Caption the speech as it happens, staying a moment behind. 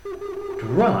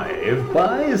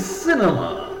Drive-by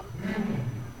cinema.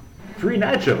 Free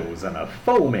nachos and a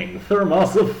foaming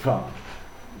thermos of fun.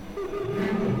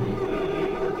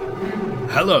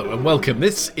 Hello and welcome.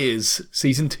 This is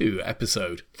Season 2,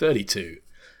 Episode 32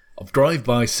 of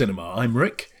Drive-by Cinema. I'm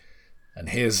Rick, and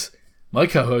here's my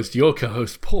co-host, your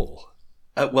co-host, Paul.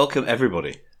 Welcome,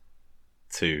 everybody,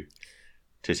 to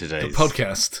today's the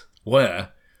podcast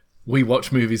where we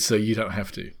watch movies so you don't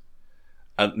have to.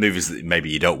 And movies that maybe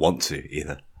you don't want to,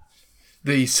 either.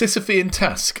 The Sisyphean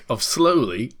task of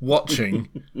slowly watching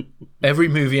every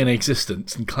movie in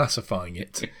existence and classifying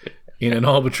it in an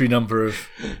arbitrary number of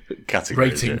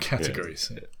rating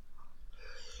categories. Yeah.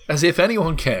 As if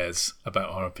anyone cares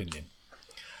about our opinion.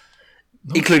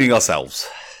 Including ourselves.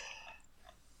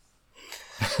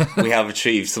 We have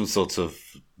achieved some sort of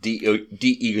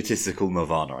de-egotistical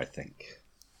nirvana, I think.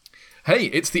 Hey,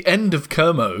 it's the end of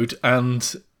Kermode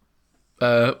and...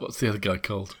 what's the other guy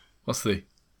called? What's the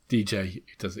DJ who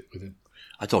does it with him?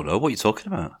 I don't know what you're talking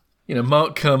about. You know,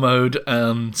 Mark Kermode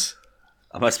and...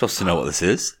 Am I supposed to know what this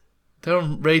is? They're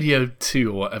on Radio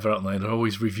 2 or whatever, aren't they? They're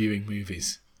always reviewing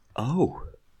movies. Oh.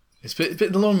 It's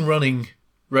been long-running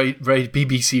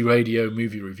BBC radio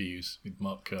movie reviews with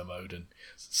Mark Kermode and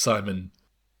Simon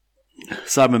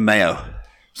Mayo.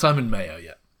 Simon Mayo,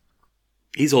 yeah.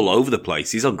 He's all over the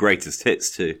place. He's on Greatest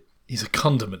Hits too. He's a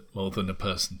condiment more than a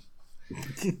person.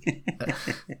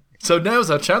 So now's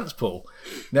our chance, Paul.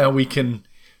 Now we can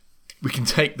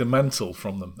take the mantle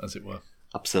from them, as it were.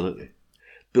 Absolutely.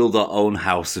 Build our own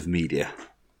house of media.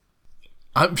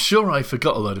 I'm sure I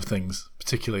forgot a load of things,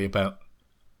 particularly about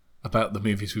the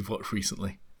movies we've watched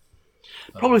recently.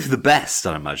 Probably for the best,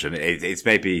 I imagine. It's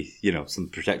maybe, some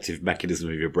protective mechanism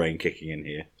of your brain kicking in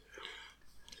here.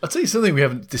 I'll tell you something we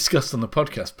haven't discussed on the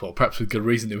podcast, Paul, perhaps with good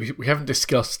reason. We haven't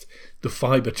discussed the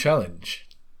Fibre Challenge.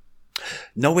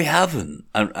 No, we haven't.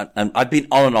 And I've been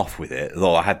on and off with it,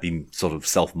 though I have been sort of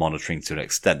self-monitoring to an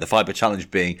extent. The Fibre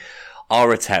Challenge being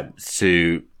our attempt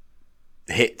to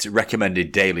hit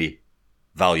recommended daily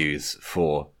values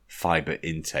for fibre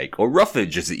intake, or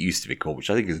roughage as it used to be called, which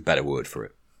I think is a better word for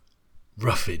it.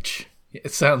 Roughage.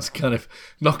 It sounds kind of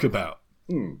knockabout,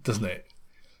 doesn't it?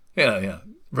 Yeah.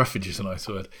 Roughage is a nice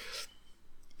word.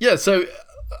 Yeah, so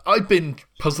I've been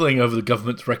puzzling over the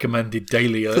government's recommended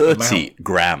daily 30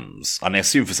 grams. And I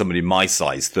assume for somebody my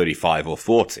size, 35 or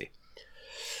 40.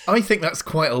 I think that's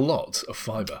quite a lot of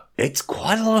fibre. It's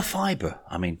quite a lot of fibre.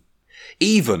 I mean,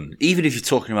 even if you're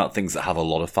talking about things that have a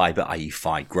lot of fibre, i.e.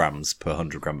 5 grams per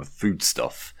 100 gram of food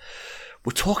stuff,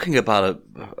 we're talking about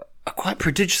a quite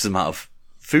prodigious amount of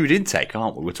food intake,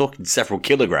 aren't we? We're talking several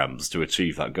kilograms to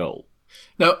achieve that goal.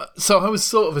 Now, so I was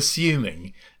sort of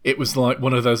assuming it was like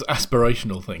one of those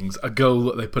aspirational things, a goal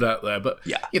that they put out there, but,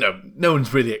 no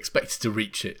one's really expected to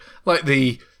reach it. Like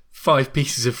the 5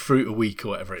 pieces of fruit a week or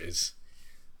whatever it is.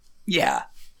 Yeah.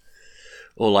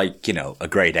 Or like, a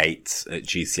grade 8 at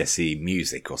GCSE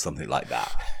music or something like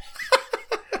that.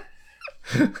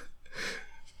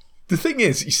 The thing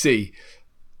is, you see,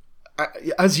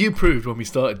 as you proved when we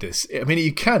started this, I mean,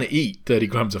 you can eat 30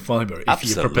 grams of fibre if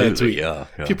you're prepared to eat. Yeah.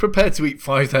 If you're prepared to eat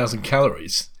 5,000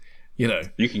 calories,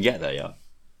 You can get there, yeah.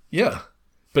 Yeah.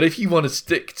 But if you want to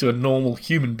stick to a normal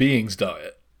human being's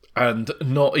diet and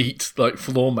not eat, like,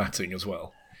 floor matting as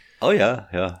well... Oh, yeah.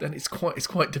 Then it's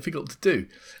quite difficult to do.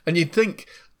 And you'd think,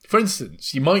 for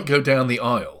instance, you might go down the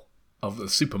aisle of the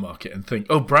supermarket and think,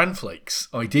 bran flakes,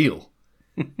 ideal.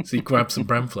 So you grab some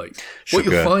bran flakes. What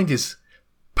you'll find is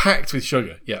packed with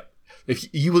sugar, yeah.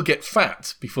 If you will get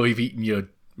fat before you've eaten your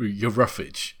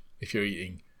roughage if you're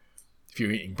eating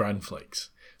bran flakes.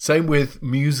 Same with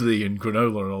muesli and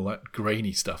granola and all that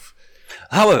grainy stuff.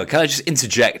 However, can I just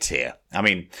interject here? I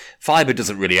mean, fibre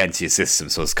doesn't really enter your system,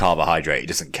 so as carbohydrate, it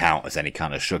doesn't count as any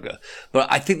kind of sugar.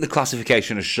 But I think the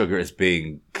classification of sugar as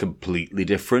being completely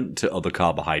different to other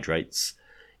carbohydrates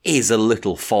is a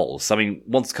little false. I mean,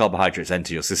 once carbohydrates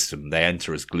enter your system, they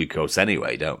enter as glucose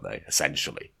anyway, don't they,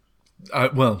 essentially?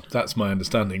 Well, that's my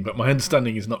understanding, but my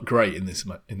understanding is not great in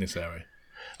this area.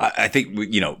 I think,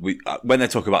 when they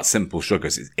talk about simple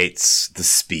sugars, it's the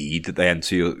speed that they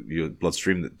enter your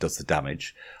bloodstream that does the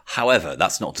damage. However,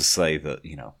 that's not to say that,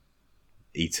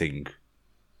 eating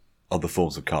other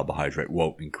forms of carbohydrate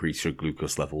won't increase your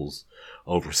glucose levels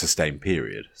over a sustained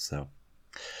period. So,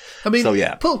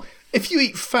 yeah. Paul, if you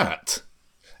eat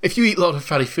a lot of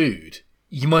fatty food,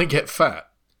 you might get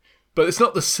fat. But it's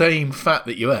not the same fat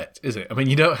that you ate, is it? I mean,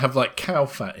 you don't have, like, cow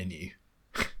fat in you.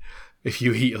 If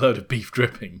you eat a load of beef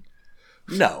dripping.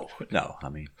 No, I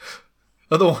mean...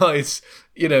 Otherwise,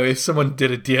 if someone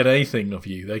did a DNA thing of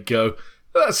you, they'd go,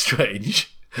 that's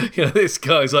strange. This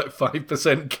guy's like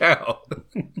 5% cow.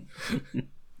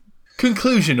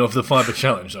 Conclusion of the fibre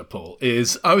challenge, though, Paul,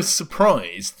 is I was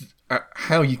surprised at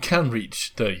how you can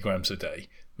reach 30 grams a day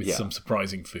with some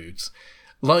surprising foods.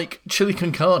 Like chili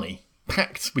con carne,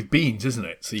 packed with beans, isn't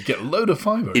it? So you get a load of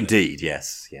fibre. Indeed,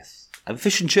 yes. And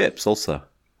fish and chips also.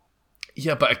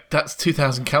 Yeah, but that's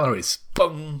 2,000 calories.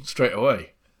 Boom, straight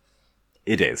away.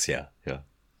 It is, yeah.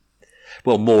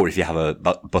 Well, more if you have a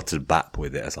buttered bap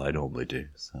with it, as I normally do.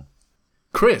 So.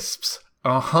 Crisps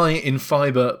are high in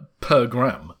fibre per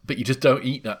gram, but you just don't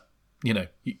eat that. You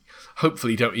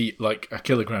hopefully don't eat like a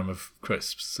kilogram of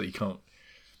crisps, so you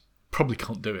probably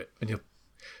can't do it. And you're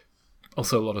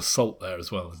also a lot of salt there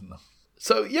as well, isn't there?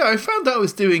 So yeah, I found that I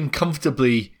was doing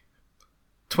comfortably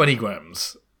 20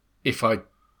 grams if I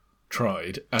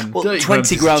tried. And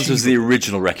 20 grams was the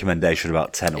original recommendation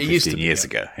about 10 or 15 years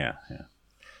ago. Yeah.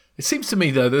 It seems to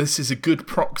me, though, that this is a good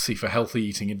proxy for healthy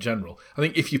eating in general. I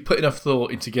think if you put enough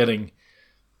thought into getting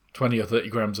 20 or 30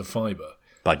 grams of fibre,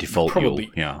 by default,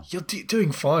 you're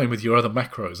doing fine with your other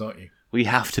macros, aren't you? We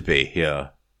have to be,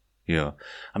 yeah.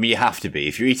 I mean, you have to be.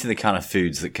 If you're eating the kind of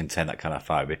foods that contain that kind of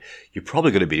fibre, you're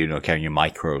probably going to be doing okay on your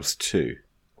macros too.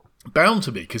 Bound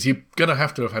to be, because you're going to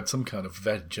have had some kind of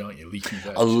veg, aren't you? Leafy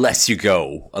veg. Unless you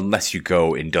go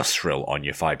industrial on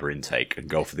your fibre intake and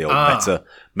go for the old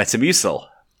Metamucil.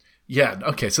 Yeah,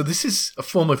 okay, so this is a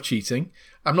form of cheating.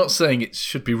 I'm not saying it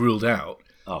should be ruled out,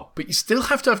 but you still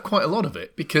have to have quite a lot of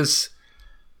it, because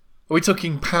are we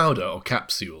talking powder or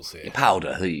capsules here?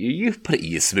 Powder. You put it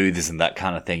in your smoothies and that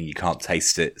kind of thing, you can't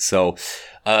taste it. So,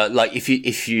 like, if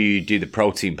you do the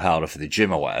protein powder for the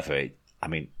gym or whatever, I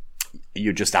mean,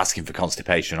 you're just asking for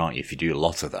constipation, aren't you, if you do a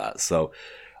lot of that? So,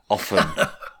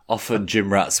 often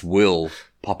gym rats will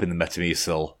pop in the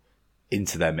Metamucil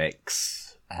into their mix.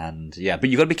 And yeah, but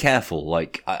you've got to be careful.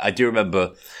 Like, I do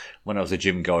remember when I was a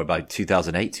gym goer by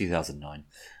 2008, 2009,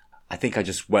 I think I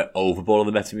just went overboard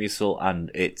on the Metamucil,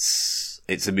 and it's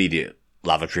immediate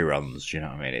lavatory runs. You know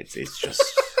what I mean? It's just,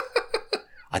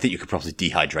 I think you could probably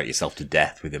dehydrate yourself to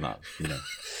death with the amount,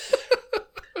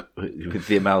 with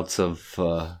the amount of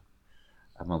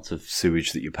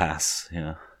sewage that you pass.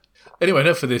 Anyway,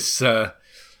 enough of this.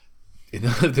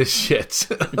 None of this shit.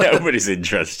 Nobody's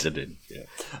interested in,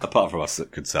 apart from us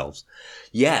good selves.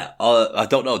 Yeah, I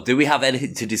don't know. Do we have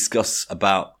anything to discuss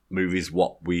about movies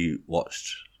what we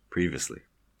watched previously?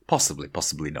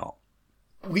 Possibly not.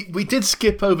 We did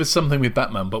skip over something with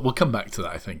Batman, but we'll come back to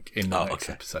that, I think, in the next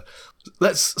episode.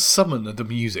 Let's summon the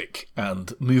music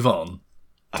and move on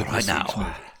to right now.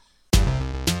 Movie.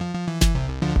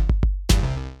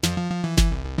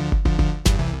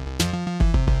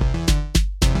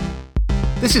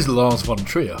 This is Lars von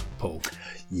Trier, Paul.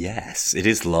 Yes, it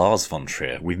is Lars von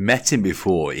Trier. We've met him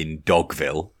before in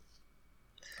Dogville.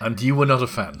 And you were not a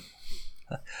fan?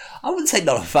 I wouldn't say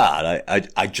not a fan.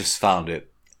 I just found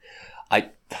it... I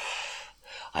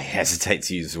hesitate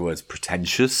to use the words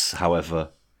pretentious. However,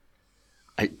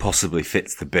 it possibly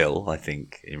fits the bill, I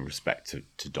think, in respect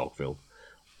to Dogville.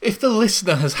 If the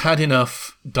listener has had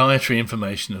enough dietary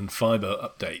information and fibre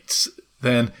updates,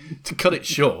 then to cut it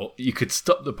short, you could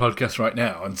stop the podcast right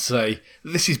now and say,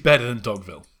 this is better than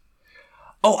Dogville.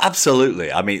 Oh,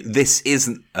 absolutely. I mean, this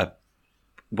isn't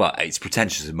well, it's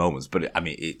pretentious in moments, but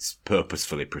it's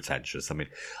purposefully pretentious. I mean,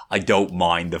 I don't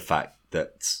mind the fact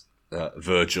that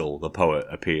Virgil, the poet,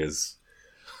 appears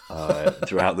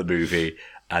throughout the movie,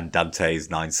 and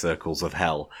Dante's 9 Circles of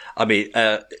Hell. I mean,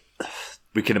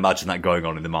 we can imagine that going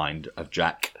on in the mind of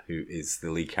Jack, who is the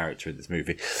lead character in this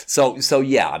movie. So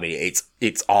yeah, I mean,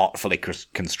 it's artfully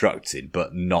constructed,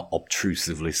 but not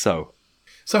obtrusively so.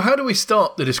 So how do we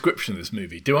start the description of this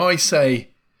movie? Do I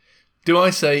say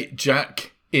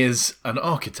Jack is an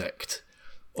architect,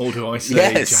 or do I say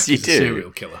yes, Jack is a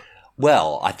serial killer?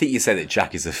 Well, I think you say that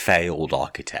Jack is a failed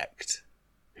architect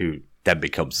who then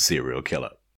becomes a serial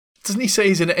killer. Doesn't he say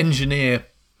he's an engineer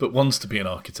but wants to be an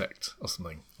architect or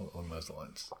something along those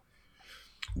lines?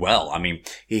 Well, I mean,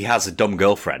 he has a dumb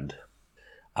girlfriend,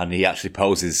 and he actually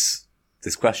poses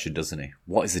this question, doesn't he?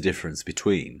 What is the difference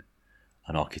between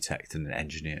an architect and an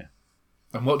engineer?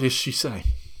 And what does she say?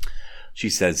 She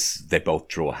says they both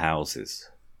draw houses.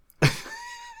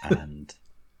 and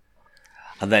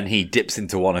then he dips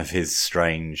into one of his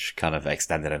strange kind of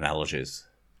extended analogies,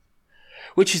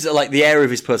 which is like the area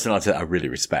of his personality that I really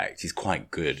respect. He's quite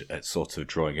good at sort of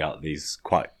drawing out these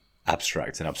quite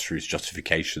abstract and abstruse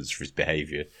justifications for his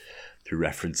behaviour through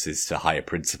references to higher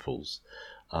principles.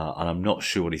 And I'm not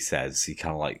sure what he says. He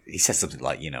says something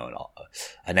like,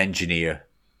 an engineer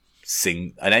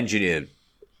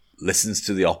listens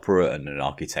to the opera and an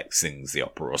architect sings the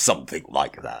opera, or something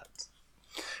like that.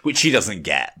 Which she doesn't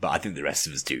get, but I think the rest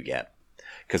of us do get.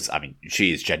 Because, I mean,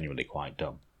 she is genuinely quite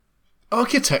dumb.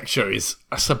 Architecture is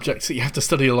a subject that you have to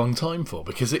study a long time for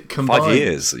because it combines... 5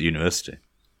 years at university.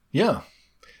 Yeah.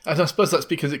 And I suppose that's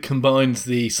because it combines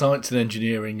the science and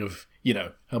engineering of,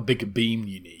 how big a beam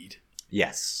you need.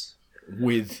 Yes.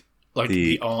 With,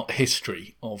 the art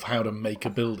history of how to make a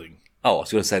building. Oh, I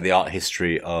was going to say the art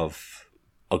history of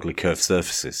ugly curved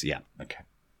surfaces. Yeah, okay.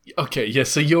 Okay, yeah,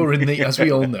 so you're in the, as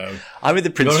we all know... I'm in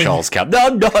the Prince Charles camp. No,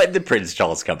 I'm not in the Prince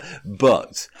Charles camp.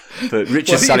 But for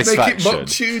Richard's satisfaction... Make it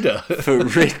Tudor? For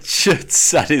Richard's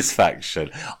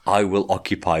satisfaction, I will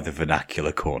occupy the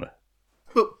vernacular corner.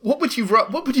 But what would you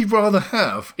rather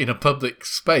have in a public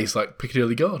space like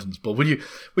Piccadilly Gardens, Paul?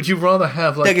 Would you rather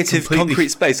have negative concrete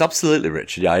space? Absolutely,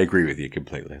 Richard. Yeah, I agree with you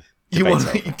completely. Do you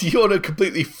want a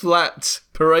completely flat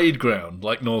parade ground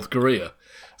like North Korea,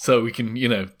 so we can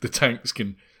the tanks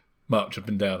can march up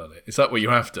and down on it? Is that what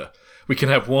you're after? We can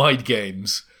have wide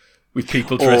games with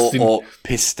people dressed or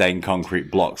piss-stained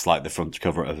concrete blocks like the front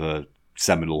cover of a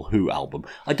seminal Who album.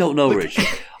 I don't know, Richard.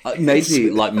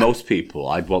 Maybe, like most people,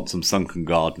 I'd want some sunken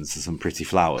gardens and some pretty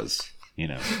flowers,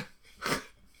 and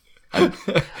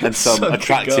some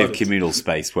attractive communal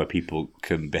space where people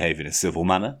can behave in a civil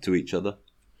manner to each other.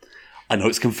 I know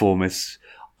it's conformist.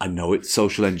 I know it's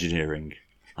social engineering.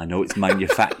 I know it's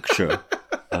manufacture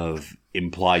of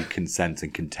implied consent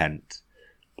and content,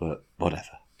 but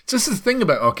whatever. Just the thing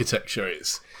about architecture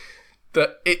is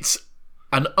that it's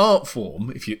an art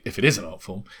form, if it is an art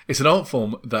form, it's an art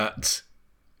form that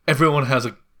everyone has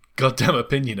a goddamn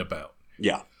opinion about.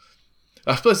 Yeah.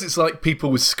 I suppose it's like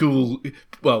people with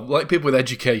like people with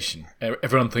education.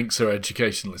 Everyone thinks they're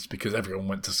educationalists because everyone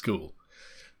went to school.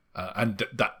 And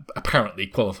that apparently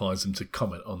qualifies them to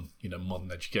comment on,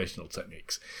 modern educational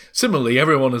techniques. Similarly,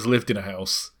 everyone has lived in a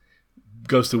house,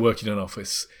 goes to work in an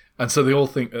office, and so they all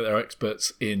think that they're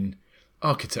experts in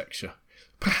architecture.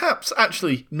 Perhaps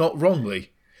actually not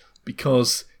wrongly,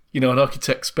 because, an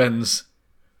architect spends,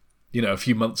 a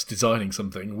few months designing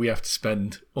something. We have to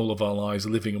spend all of our lives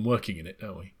living and working in it,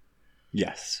 don't we?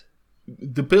 Yes.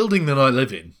 The building that I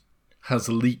live in has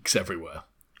leaks everywhere.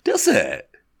 Does it?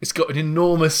 It's got an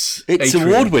enormous It's atrium.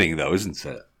 award-winning, though, isn't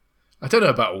it? I don't know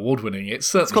about award-winning.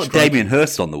 It's got Damien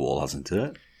Hirst on the wall, hasn't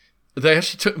it? They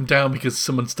actually took them down because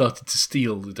someone started to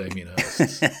steal the Damien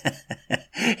Hirsts.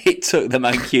 It took the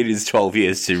Mancunians 12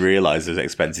 years to realise there was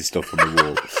expensive stuff on the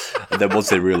wall. And then once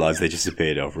they realised, they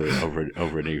disappeared over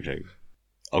an evening.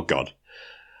 Oh, God.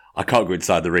 I can't go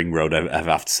inside the ring road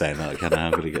ever after saying that, can I?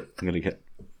 I'm going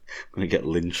to get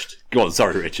lynched. Go on,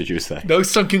 sorry, Richard, you were saying. No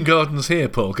sunken gardens here,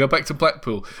 Paul. Go back to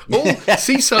Blackpool. All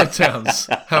seaside towns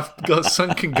have got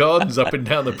sunken gardens up and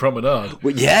down the promenade.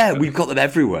 Well, yeah, we've got them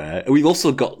everywhere. We've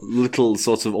also got little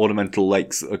sort of ornamental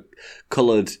lakes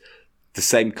coloured the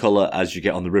same colour as you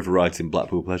get on the River Right in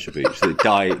Blackpool Pleasure Beach. They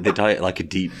dye it like a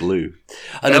deep blue.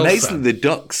 And amazingly, the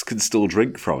ducks can still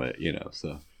drink from it,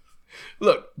 so.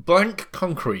 Look, blank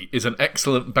concrete is an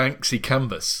excellent Banksy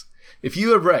canvas. If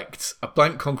you erect a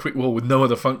blank concrete wall with no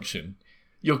other function,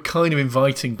 you're kind of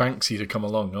inviting Banksy to come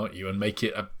along, aren't you, and make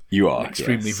it an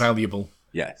extremely valuable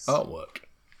artwork.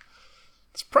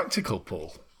 It's practical,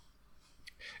 Paul.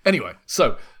 Anyway,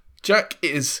 so Jack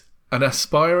is an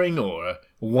aspiring or a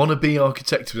wannabe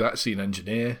architect who's actually an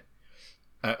engineer,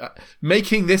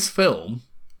 making this film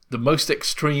the most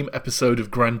extreme episode of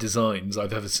Grand Designs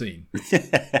I've ever seen.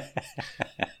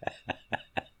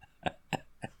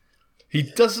 He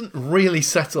doesn't really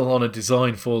settle on a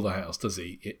design for the house, does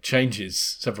he? It changes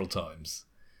several times.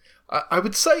 I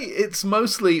would say it's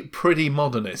mostly pretty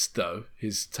modernist, though,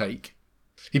 his take.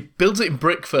 He builds it in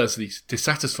brick first, and he's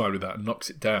dissatisfied with that and knocks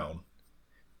it down.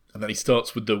 And then he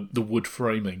starts with the wood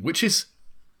framing, which is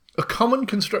a common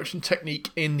construction technique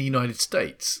in the United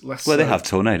States. They have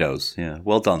tornadoes, yeah.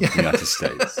 Well done, United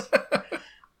States.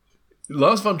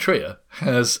 Lars von Trier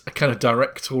has a kind of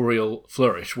directorial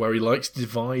flourish where he likes to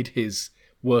divide his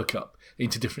work up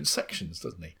into different sections,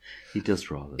 doesn't he? He does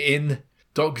rather. In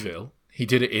Dogville, he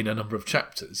did it in a number of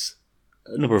chapters.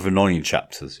 A number of annoying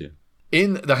chapters, yeah.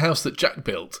 In the house that Jack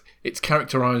built, it's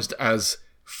characterised as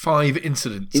 5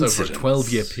 incidents over a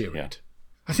 12-year period.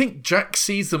 Yeah. I think Jack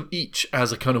sees them each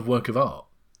as a kind of work of art.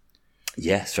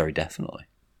 Yes, very definitely.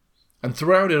 And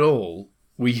throughout it all,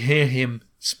 we hear him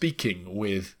speaking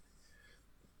with...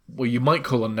 well, you might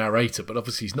call a narrator, but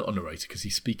obviously he's not a narrator because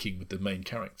he's speaking with the main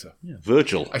character. Yeah,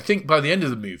 Virgil. I think by the end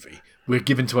of the movie, we're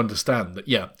given to understand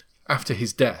that, after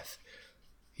his death,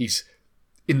 he's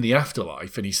in the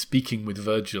afterlife and he's speaking with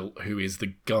Virgil, who is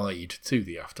the guide to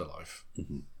the afterlife,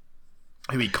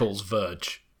 who he calls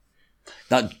Verge.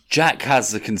 Now, Jack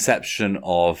has the conception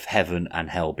of heaven and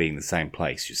hell being the same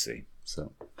place, you see.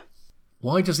 So,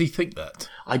 Why does he think that?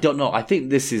 I don't know. I think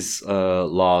this is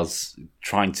Lars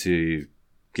trying to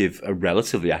give a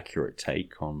relatively accurate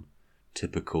take on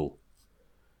typical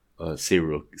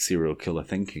serial killer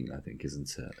thinking, I think,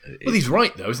 isn't it? Well, he's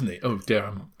right, though, isn't he? Oh,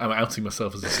 dear, I'm outing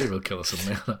myself as a serial killer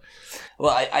suddenly.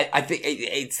 Well, I think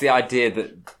it's the idea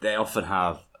that they often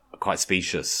have a quite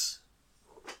specious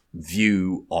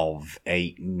view of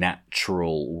a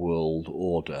natural world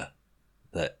order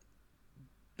that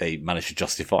they manage to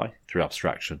justify through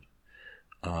abstraction.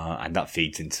 And that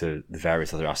feeds into the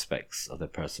various other aspects of their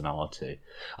personality.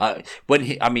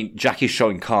 Jack is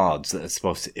showing cards that are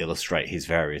supposed to illustrate his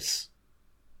various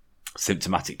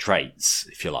symptomatic traits,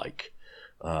 if you like,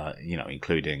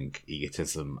 including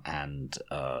egotism and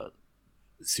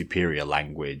superior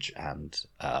language and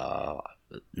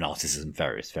narcissism,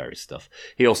 various stuff.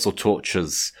 He also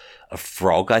tortures a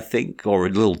frog, I think, or a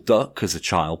little duck as a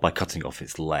child by cutting off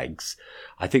its legs.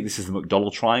 I think this is the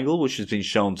McDonald Triangle, which has been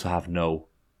shown to have no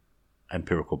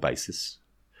empirical basis.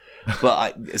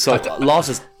 But Lars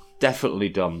has definitely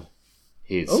done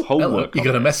his homework. Hello. You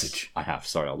got a message? I have.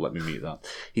 Sorry, let me mute that.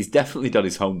 He's definitely done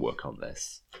his homework on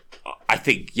this. I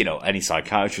think any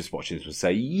psychiatrist watching this would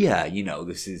say,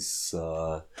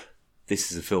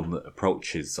 this is a film that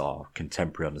approaches our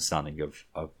contemporary understanding of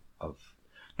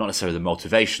not necessarily the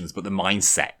motivations, but the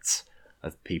mindset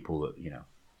of people that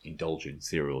indulge in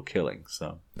serial killing.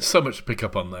 So much to pick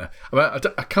up on there. I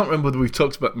can't remember whether we've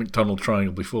talked about the McDonald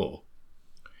Triangle before,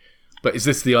 but is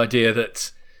this the idea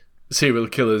that serial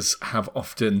killers have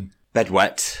often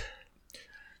bedwet,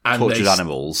 and tortured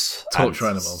animals,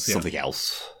 something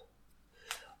else?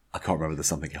 I can't remember the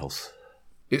something else.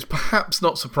 It's perhaps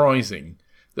not surprising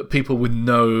that people with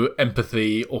no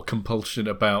empathy or compulsion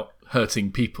about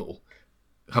hurting people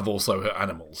have also hurt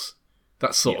animals.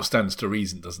 That sort of stands to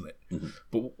reason, doesn't it? Mm-hmm.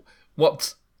 But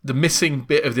what's the missing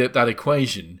bit of that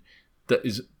equation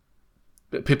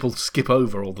that people skip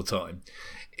over all the time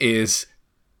is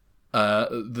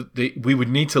we would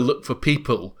need to look for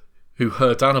people who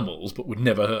hurt animals but would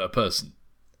never hurt a person.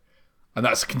 And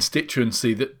that's a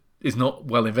constituency that is not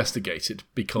well investigated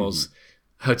because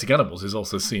hurting animals is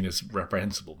also seen as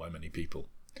reprehensible by many people.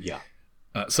 Yeah.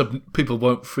 So people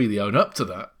won't freely own up to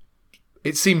that.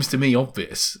 It seems to me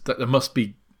obvious that there must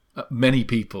be many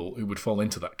people who would fall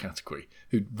into that category,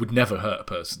 who would never hurt a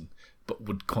person, but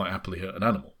would quite happily hurt an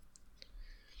animal.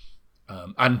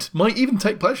 And might even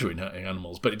take pleasure in hurting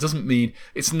animals, but it doesn't mean...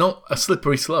 It's not a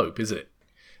slippery slope, is it?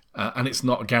 And it's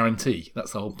not a guarantee.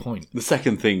 That's the whole point. The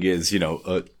second thing is,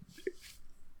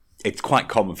 it's quite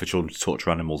common for children to torture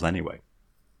animals anyway.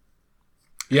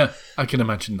 Yeah, I can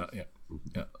imagine that, yeah.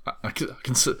 I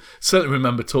can certainly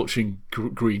remember torturing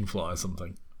Greenfly or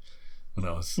something when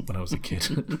I was a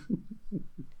kid.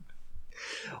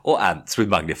 Or ants with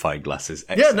magnifying glasses.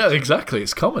 Yeah, no, exactly.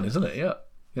 It's common, isn't it? Yeah.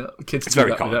 Kids. It's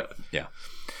very common. Yeah.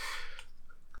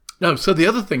 No, so the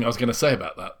other thing I was going to say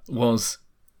about that was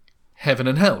heaven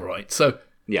and hell, right? So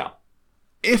yeah,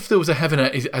 if there was a heaven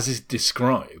as is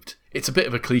described, it's a bit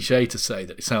of a cliche to say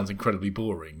that it sounds incredibly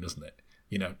boring, doesn't it?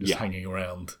 Just hanging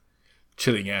around,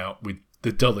 chilling out with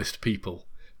the dullest people,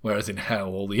 whereas in hell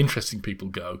all the interesting people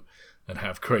go and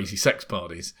have crazy sex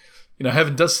parties.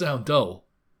 Heaven does sound dull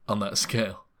on that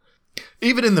scale.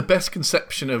 Even in the best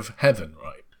conception of heaven,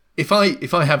 right? If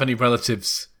I have any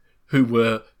relatives who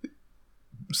were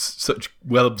such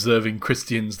well-observing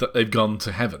Christians that they've gone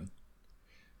to heaven,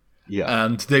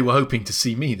 and they were hoping to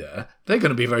see me there, they're going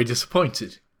to be very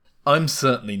disappointed. I'm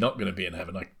certainly not going to be in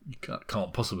heaven.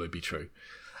 Can't possibly be true.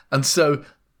 And so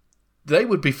they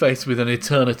would be faced with an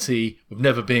eternity of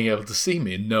never being able to see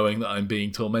me and knowing that I'm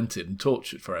being tormented and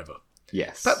tortured forever.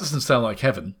 Yes. That doesn't sound like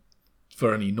heaven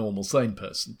for any normal, sane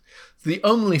person. The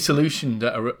only solution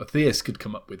that a theist could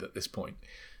come up with at this point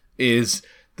is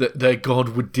that their God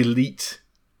would delete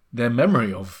their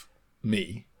memory of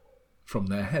me from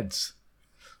their heads,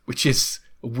 which is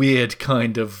a weird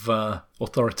kind of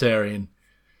authoritarian,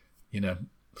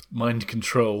 mind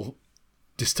control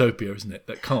dystopia, isn't it?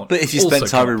 That can't. But if you spend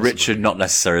time with Richard, not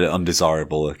necessarily an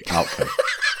undesirable outcome.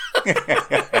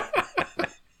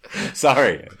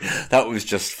 Sorry, that was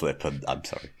just flippant. I'm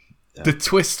sorry. Yeah. The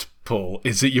twist, Paul,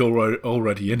 is that you're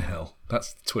already in hell.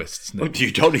 That's the twist, isn't it?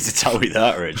 You don't need to tell me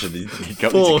that, Richard.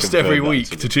 Forced every week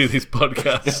to do this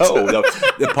podcast. No,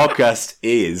 the podcast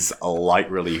is a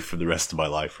light relief from the rest of my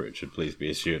life, Richard. Please be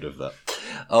assured of that.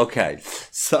 Okay,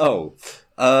 so...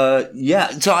 so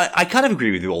I kind of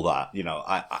agree with you all that.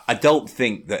 I don't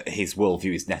think that his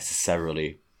worldview is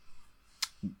necessarily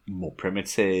more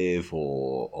primitive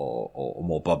or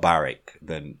more barbaric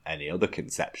than any other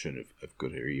conception of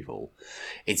good or evil.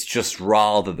 It's just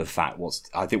rather the fact what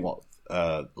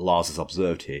Lars has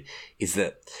observed here is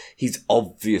that he's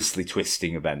obviously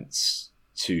twisting events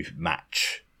to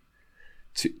match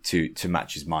to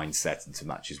match his mindset and to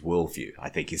match his worldview. I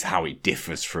think is how it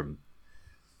differs from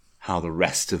how the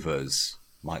rest of us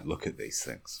might look at these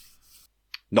things.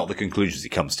 Not the conclusions he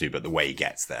comes to, but the way he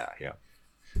gets there. Yeah.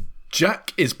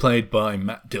 Jack is played by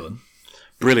Matt Dillon.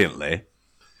 Brilliantly.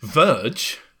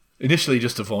 Verge, initially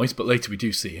just a voice, but later we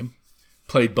do see him,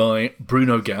 played by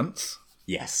Bruno Gantz.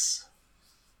 Yes.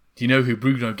 Do you know who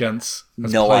Bruno Gantz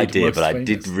has No played idea, most but I famous?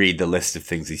 did read the list of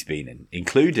things he's been in,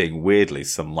 including, weirdly,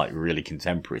 some like really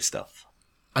contemporary stuff.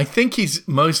 I think he's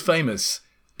most famous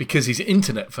because he's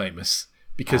internet famous,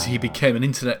 because he became an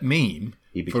internet meme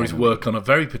for his work on a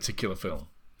very particular film.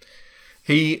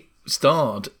 He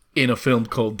starred in a film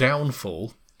called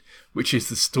Downfall, which is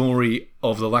the story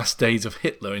of the last days of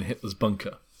Hitler in Hitler's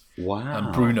bunker. Wow.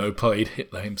 And Bruno played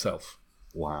Hitler himself.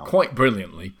 Wow. Quite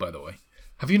brilliantly, by the way.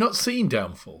 Have you not seen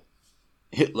Downfall?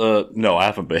 Hitler, no, I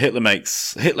haven't, but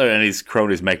Hitler and his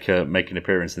cronies make an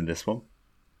appearance in this one.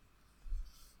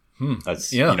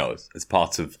 As you know, as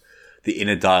part of the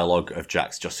inner dialogue of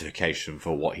Jack's justification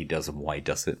for what he does and why he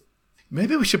does it.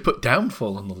 Maybe we should put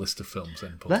Downfall on the list of films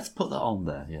then, Paul. Let's put that on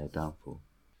there, yeah, Downfall.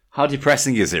 How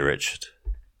depressing is it, Richard?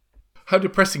 How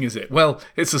depressing is it? Well,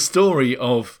 it's a story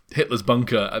of Hitler's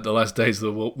bunker at the last days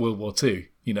of the World War II.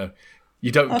 You know,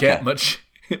 you don't get much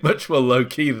more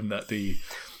low-key than that, do you?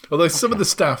 Although some of the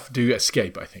staff do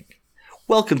escape, I think.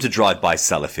 Welcome to Drive-By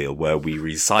Sellafield, where we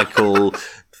recycle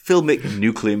filmic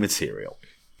nuclear material.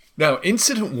 Now,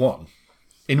 Incident 1,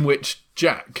 in which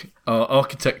Jack, our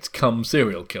architect cum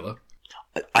serial killer...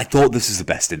 I thought this was the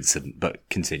best incident, but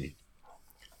continue.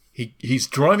 He's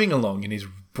driving along in his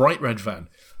bright red van.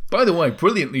 By the way,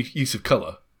 brilliant use of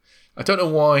colour. I don't know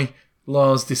why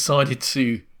Lars decided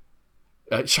to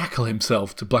shackle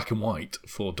himself to black and white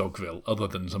for Dogville, other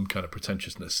than some kind of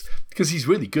pretentiousness, because he's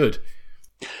really good.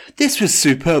 This was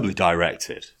superbly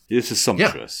directed. This is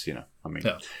sumptuous, you know. I mean,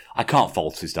 I can't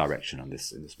fault his direction on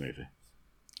this in this movie.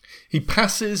 He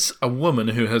passes a woman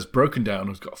who has broken down,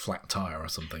 who's got a flat tyre or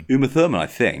something. Uma Thurman, I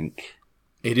think.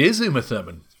 It is Uma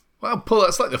Thurman. Wow, Paul,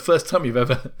 that's like the first time you've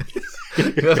ever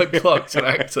clocked an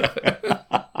actor.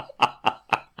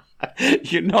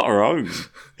 You're not wrong.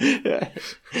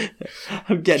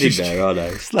 I'm getting there, aren't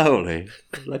I? Slowly,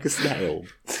 like a snail.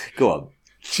 Go on.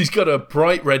 She's got a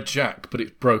bright red jack, but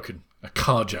it's broken. A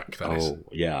car jack, that is. Oh,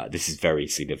 yeah, this is very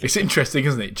significant. It's interesting,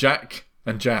 isn't it? Jack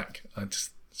and Jack.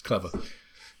 It's clever.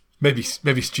 Maybe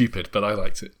stupid, but I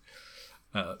liked it.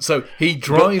 So he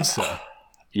drives her.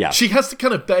 Yeah. She has to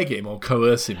kind of beg him or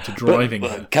coerce him to driving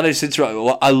her. Can I just interrupt?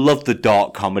 Well, I love the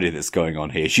dark comedy that's going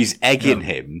on here. She's egging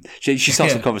him. She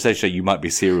starts a conversation saying, you might be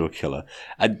a serial killer.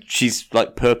 And she's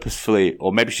like purposefully,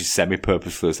 or maybe she's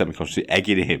semi-purposefully or semi-consciously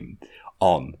egging him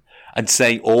on and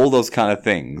saying all those kind of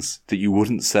things that you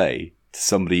wouldn't say to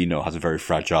somebody you know has a very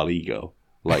fragile ego.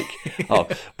 Like, oh,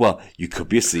 well, you could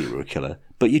be a serial killer,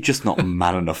 but you're just not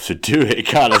man enough to do it,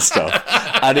 kind of stuff.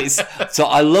 And so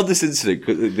I love this incident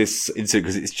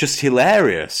because it's just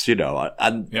hilarious, you know.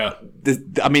 And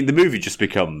the movie just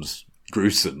becomes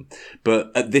gruesome.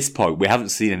 But at this point, we haven't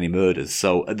seen any murders,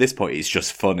 so at this point, it's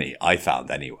just funny. I found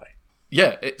anyway.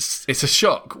 Yeah, it's a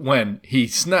shock when he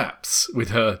snaps with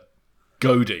her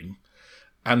goading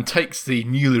and takes the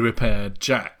newly repaired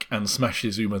jack and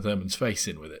smashes Uma Thurman's face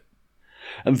in with it.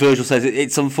 And Virgil says,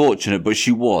 it's unfortunate, but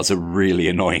she was a really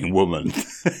annoying woman.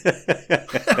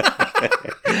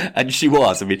 And she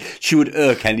was. I mean, she would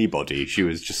irk anybody. She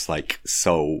was just like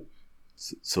so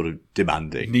sort of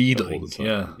demanding. Needling,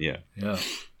 yeah.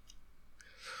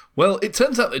 Well, it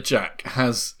turns out that Jack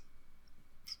has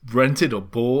rented or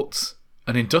bought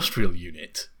an industrial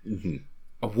unit,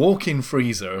 a walk-in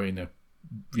freezer in a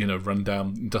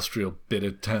rundown industrial bit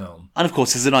of town. And of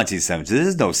course, it's the 1970s.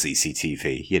 There's no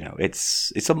CCTV. You know,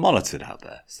 it's unmonitored out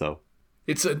there. So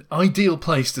it's an ideal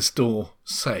place to store,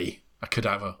 say, a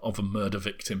cadaver of a murder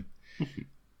victim.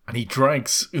 And he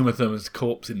drags Uma Thurman's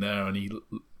corpse in there and he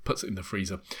puts it in the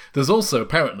freezer. There's also,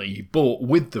 apparently, he bought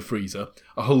with the freezer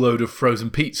a whole load of frozen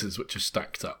pizzas which are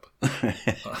stacked up.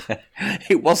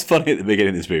 It was funny at the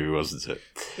beginning of this movie, wasn't it?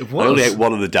 It was. I only ate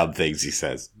one of the damn things he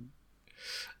says.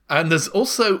 And there's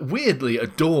also, weirdly, a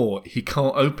door he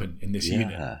can't open in this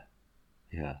unit.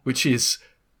 Yeah. Which is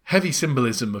heavy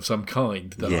symbolism of some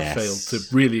kind that I failed to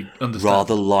really understand.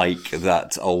 Rather like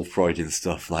that old Freudian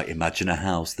stuff, like imagine a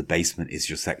house, the basement is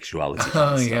your sexuality.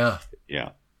 Yeah.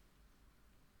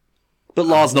 But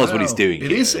Lars knows what he's doing.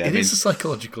 It is a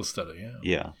psychological study,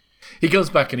 Yeah. He goes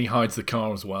back and he hides the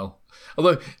car as well.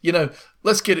 Although,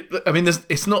 let's get it...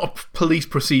 it's not a police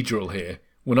procedural here.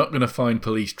 We're not going to find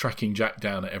police tracking Jack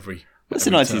down at every It's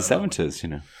the 1970s, you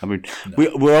know. I mean,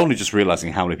 we're only just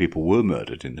realising how many people were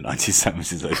murdered in the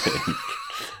 1970s, I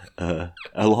think.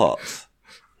 A lot.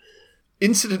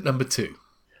 Incident number 2.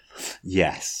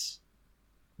 Yes.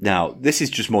 Now, this is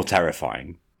just more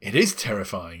terrifying. It is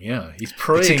terrifying, yeah. He's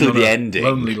preying Particularly on the a ending.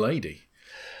 lonely lady.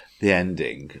 The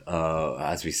ending,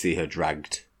 as we see her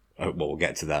dragged, well, we'll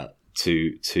get to that,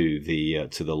 to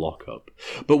the lockup.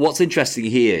 But what's interesting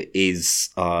here is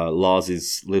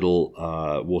Lars's little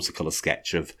watercolour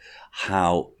sketch of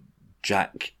how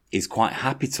Jack is quite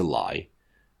happy to lie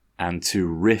and to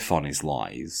riff on his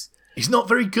lies. He's not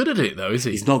very good at it, though, is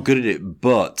he? He's not good at it,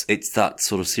 but it's that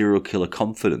sort of serial killer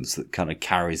confidence that kind of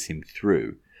carries him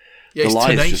through. Yeah, he's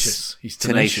tenacious. He's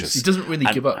tenacious. He doesn't really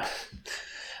give up.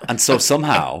 And so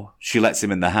somehow she lets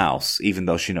him in the house, even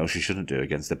though she knows she shouldn't do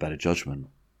against their better judgment.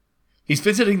 He's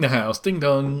visiting the house. Ding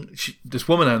dong. This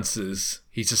woman answers.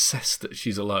 He's assessed that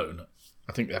she's alone.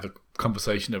 I think they have a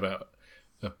conversation about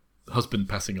a husband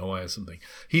passing away or something.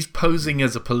 He's posing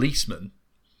as a policeman.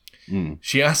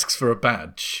 She asks for a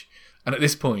badge. And at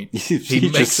this point, he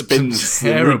makes up some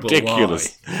terrible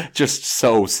ridiculous lie. Just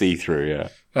so see-through, yeah.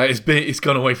 It's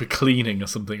gone away for cleaning or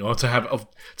something, or to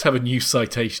have a new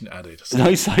citation added.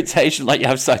 No citation, like you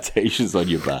have citations on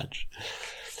your badge.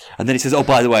 And then he says, oh,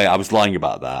 by the way, I was lying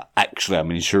about that. Actually,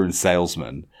 I'm an insurance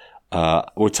salesman.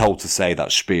 We're told to say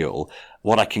that spiel.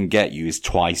 What I can get you is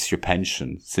twice your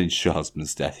pension since your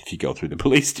husband's death if you go through the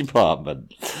police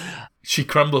department. She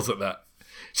crumbles at that.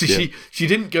 She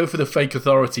didn't go for the fake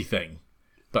authority thing,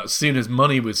 but as soon as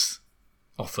money was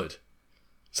offered.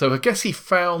 So I guess he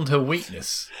found her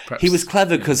weakness. Perhaps. He was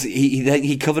clever because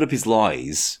he covered up his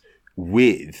lies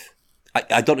with...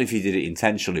 I don't know if he did it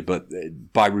intentionally, but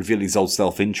by revealing his old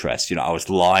self-interest, you know, I was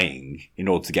lying in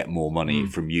order to get more money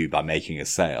from you by making a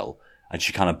sale. And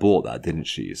she kind of bought that, didn't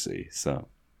she, you see? So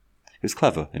it was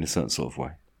clever in a certain sort of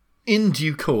way. In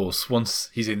due course, once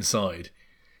he's inside,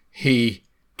 he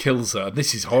kills her.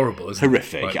 This is horrible, isn't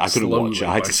Horrific. Like, I couldn't watch it.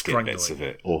 I had to skip strangling. bits of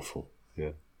it. Awful.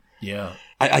 Yeah. Yeah.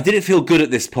 I didn't feel good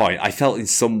at this point. I felt in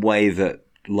some way that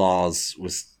Lars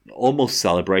was almost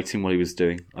celebrating what he was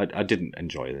doing. I didn't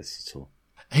enjoy this at all.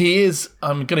 He is,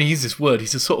 I'm going to use this word,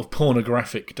 he's a sort of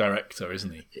pornographic director,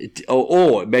 isn't he?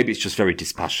 Or maybe it's just very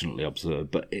dispassionately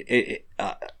observed, but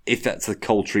if that's the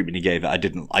cold treatment he gave it, I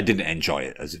didn't enjoy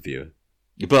it as a viewer.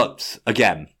 But,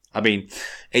 again, I mean,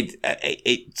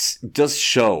 it does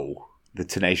show the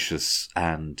tenacious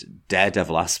and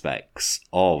daredevil aspects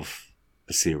of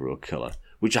a serial killer,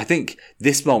 which I think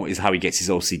this moment is how he gets his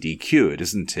OCD cured,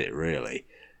 isn't it, really?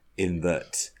 In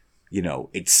that... You know,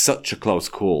 it's such a close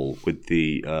call with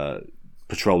the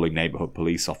patrolling neighbourhood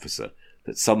police officer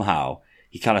that somehow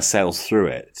he kind of sails through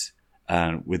it.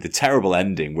 And with the terrible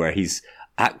ending where he's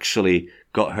actually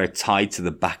got her tied to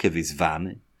the back of his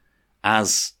van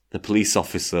as the police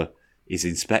officer is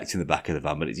inspecting the back of the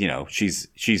van. But, you know, she's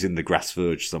in the grass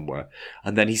verge somewhere.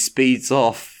 And then he speeds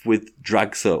off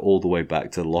drags her all the way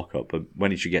back to the lockup. And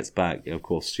when she gets back, of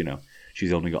course, you know,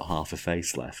 she's only got half a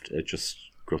face left. It just...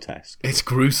 grotesque. It's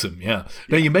gruesome, yeah.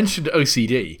 Now, you mentioned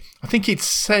OCD. I think he'd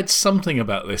said something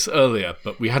about this earlier,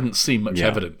 but we hadn't seen much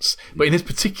evidence. But in this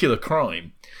particular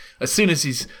crime, as soon as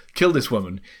he's killed this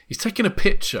woman, he's taken a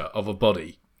picture of a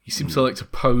body. He seems to like to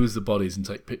pose the bodies and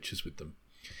take pictures with them.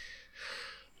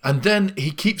 And then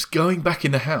he keeps going back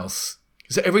in the house.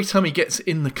 So every time he gets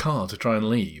in the car to try and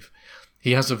leave,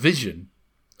 he has a vision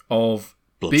of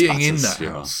being in that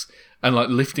house. And like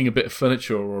lifting a bit of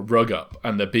furniture or a rug up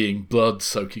and there being blood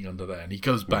soaking under there. And he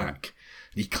goes back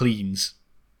and he cleans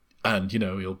and, you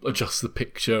know, he'll adjust the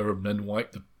picture and then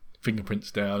wipe the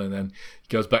fingerprints down and then he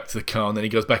goes back to the car and then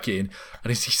he goes back in. And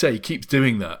as you say, he keeps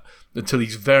doing that until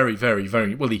he's very, very,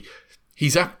 very... Well,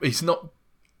 he's not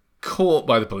caught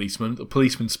by the policeman. The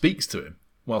policeman speaks to him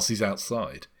whilst he's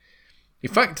outside.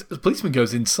 In fact, the policeman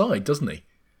goes inside, doesn't he?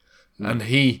 And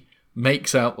he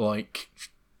makes out like...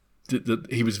 that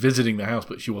he was visiting the house,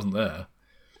 but she wasn't there.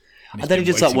 And then he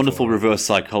does that wonderful reverse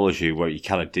psychology where he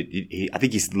kind of I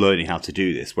think he's learning how to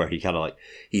do this, where he kind of like,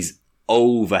 he's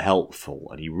over helpful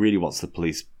and he really wants the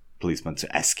policeman to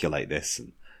escalate this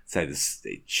and say this,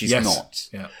 she's not.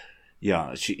 Yeah.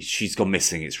 Yeah, she's gone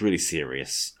missing. It's really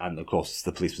serious. And of course,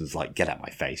 the policeman's like, get out my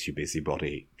face, you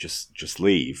busybody. Just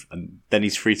leave. And then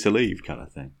he's free to leave kind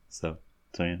of thing. So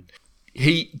yeah.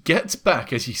 He gets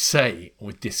back, as you say,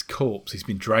 with this corpse he's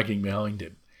been dragging behind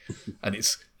him. And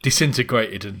it's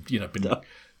disintegrated and, you know, been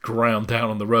ground down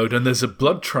on the road. And there's a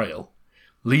blood trail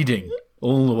leading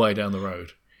all the way down the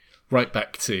road, right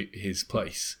back to his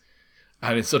place.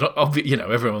 And it's sort of obvious, you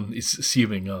know, everyone is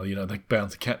assuming, oh, you know, they're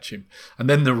bound to catch him. And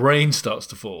then the rain starts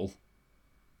to fall.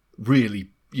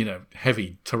 Really, you know,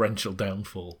 heavy torrential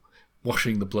downfall.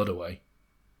 washing the blood away.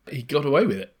 He got away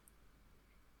with it.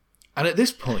 And at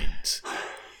this point,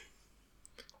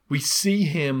 we see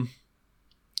him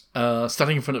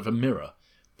standing in front of a mirror,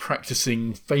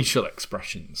 practicing facial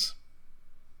expressions.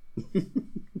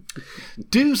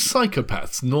 Do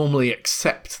psychopaths normally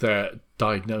accept their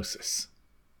diagnosis?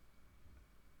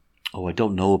 Oh, I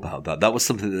don't know about that. That was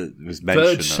something that was mentioned.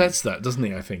 Verge says that, doesn't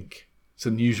he, I think? It's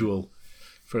unusual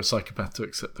for a psychopath to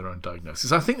accept their own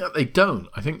diagnosis. I think that they don't.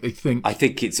 I think they think... I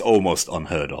think it's almost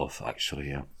unheard of, actually,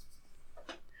 yeah.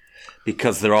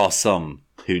 Because there are some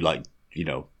who, like, you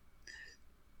know...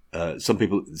 some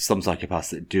psychopaths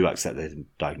that do accept their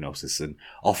diagnosis, and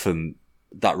often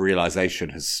that realization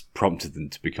has prompted them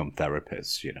to become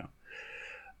therapists, you know.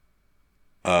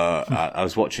 I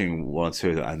was watching one or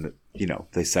two, and you know,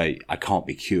 they say, "I can't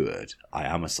be cured. I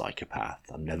am a psychopath.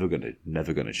 I'm never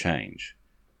gonna change,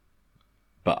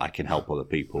 but I can help other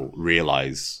people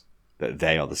realize that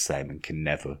they are the same and can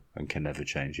never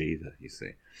change either." You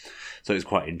see, so it's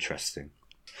quite interesting.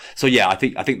 So yeah, I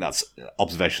think that's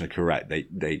observationally correct.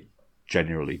 They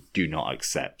generally do not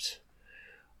accept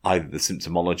either the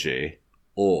symptomology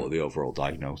or the overall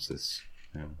diagnosis.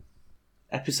 Yeah.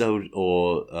 Episode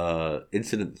or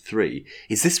incident 3,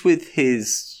 is this with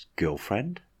his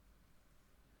girlfriend?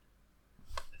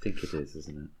 I think it is,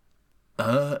 isn't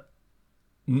it?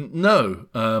 No.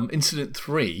 Incident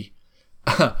 3.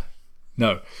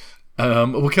 No.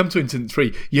 We'll come to incident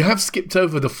 3. You have skipped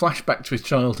over the flashback to his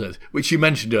childhood, which you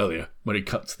mentioned earlier, when he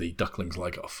cuts the duckling's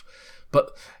leg off.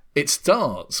 But it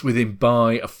starts with him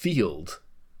by a field,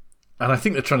 and I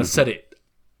think they're trying to set it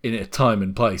in a time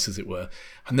and place, as it were.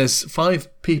 And there's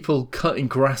 5 people cutting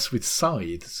grass with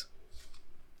scythes.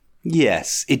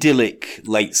 Yes, idyllic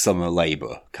late summer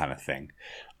labour kind of thing.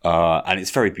 And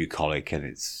it's very bucolic, and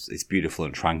it's beautiful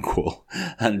and tranquil.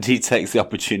 And he takes the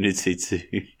opportunity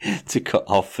to cut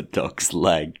off a duck's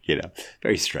leg, you know.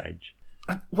 Very strange.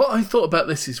 And what I thought about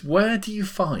this is, where do you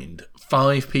find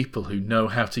 5 people who know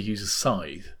how to use a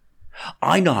scythe?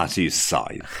 I know how to use a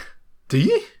scythe. Do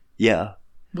you? Yeah.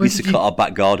 We used to cut our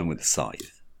back garden with a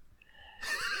scythe.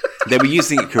 They were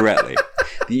using it correctly.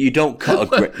 You don't cut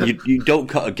you don't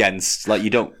cut against, like, you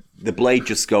don't, the blade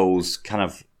just goes kind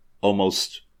of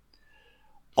almost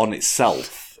on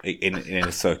itself in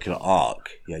a circular arc.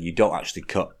 Yeah, you don't actually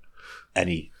cut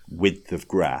any width of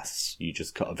grass. You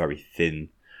just cut a very thin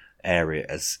area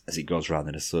as it goes around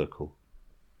in a circle.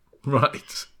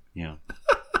 Right. Yeah.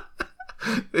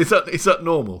 Is that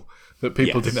normal that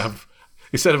people didn't have,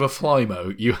 instead of a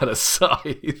Flymo, you had a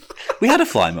scythe? We had a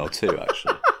Flymo too,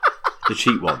 actually. The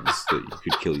cheap ones that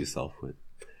you could kill yourself with.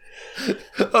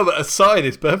 Oh, but a scythe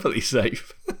is perfectly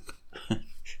safe.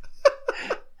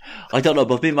 I don't know,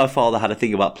 but me and my father had a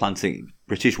thing about planting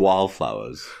British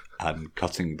wildflowers and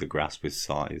cutting the grass with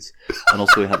scythes. And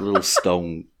also we had a little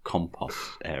stone compost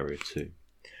area too.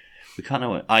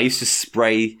 I used to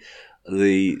spray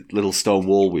the little stone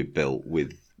wall we built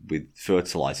with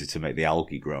fertilizer to make the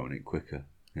algae grow in it quicker.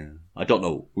 Yeah, I don't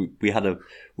know. We had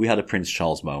a Prince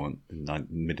Charles moment in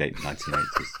mid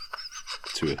 1980s.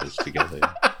 2 of us together.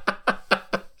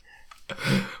 Yeah.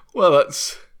 Well,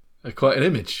 that's quite an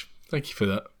image. Thank you for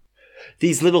that.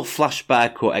 These little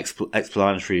flashback or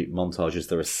explanatory montages,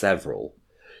 there are several.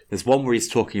 There's one where he's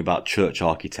talking about church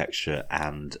architecture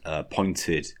and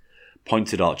pointed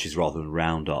arches rather than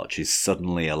round arches,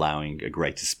 suddenly allowing a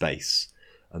greater space.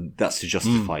 And that's to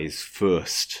justify his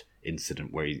first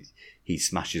incident where he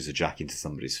smashes a jack into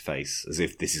somebody's face, as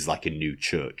if this is like a new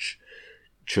church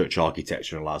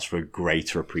architecture and allows for a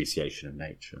greater appreciation of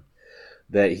nature.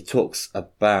 There he talks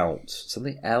about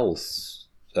something else.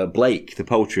 Blake, the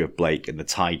poetry of Blake and the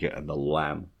tiger and the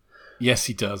lamb. Yes,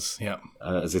 he does, yeah.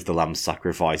 As if the lamb's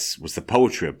sacrifice was the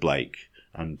poetry of Blake.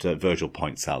 And Virgil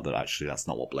points out that actually that's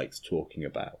not what Blake's talking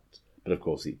about. But of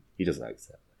course he doesn't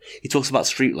accept. He talks about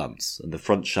street lamps and the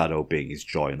front shadow being his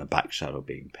joy and the back shadow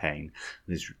being pain.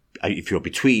 And if you're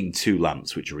between 2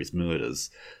 lamps, which are his murders,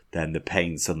 then the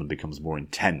pain suddenly becomes more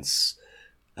intense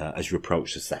as you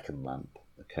approach the second lamp.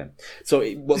 Okay, so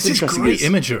what's interesting is great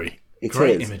imagery.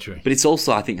 Great imagery, but it's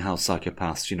also, I think, how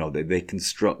psychopaths, you know, they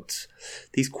construct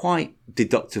these quite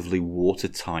deductively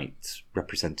watertight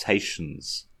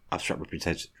representations, abstract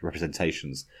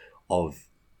representations of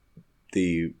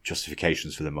the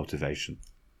justifications for their motivation.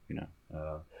 You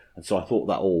know, and so I thought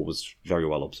that all was very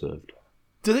well observed.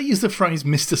 Do they use the phrase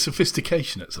Mr.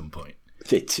 Sophistication at some point?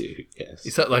 They do, yes.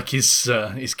 Is that like his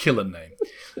killer name?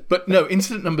 But no,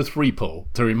 incident number 3, Paul,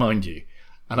 to remind you,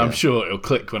 and I'm sure it'll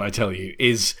click when I tell you,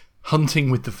 is hunting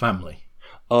with the family.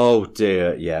 Oh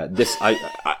dear, yeah. This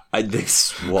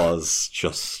this was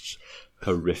just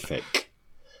horrific.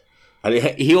 And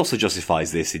he also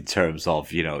justifies this in terms of,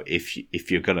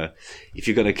 if you're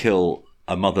gonna kill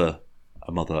a mother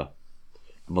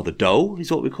doe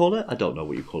is what we call it. I don't know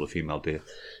what you call a female deer,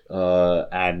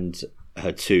 and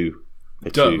her two. A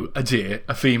deer,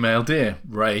 a female deer.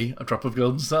 Ray, a drop of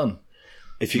golden sun.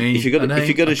 If you're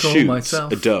gonna shoot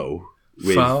a doe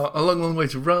with a long way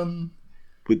to run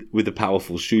with a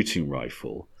powerful shooting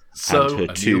rifle, so and her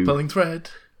a needle pulling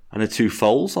thread. And the two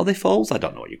foals, are they foals? I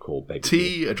don't know what you call baby.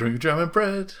 Tea, a drink of jam and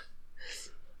bread.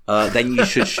 Then you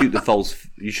should shoot the foals.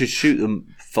 You should shoot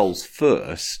them foals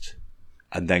first,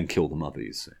 and then kill the mother.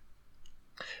 You see,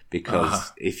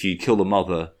 because if you kill the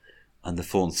mother and the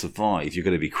fawns survive, you're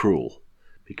going to be cruel,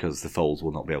 because the foals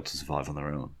will not be able to survive on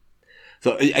their own.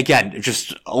 So again,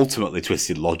 just ultimately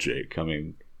twisted logic. I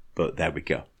mean, but there we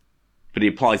go. But he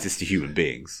applies this to human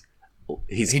beings.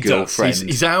 His girlfriend,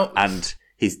 he's out, and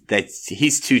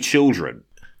his two children.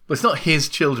 Well, it's not his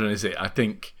children, is it? I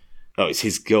think. Oh, it's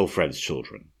his girlfriend's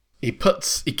children. He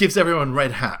gives everyone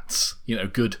red hats.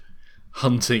 Good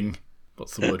hunting.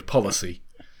 What's the word? Policy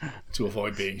to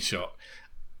avoid being shot.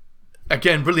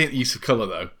 Again, brilliant use of colour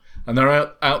though, and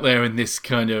they're out there in this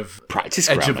kind of practice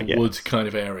edge ground, of wood kind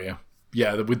of area.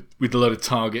 Yeah, with a load of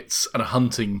targets and a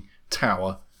hunting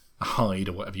tower, a hide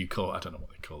or whatever you call it. I don't know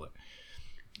what they call it.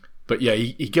 But yeah,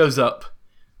 he goes up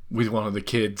with one of the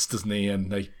kids, doesn't he? And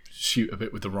they shoot a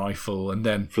bit with the rifle, and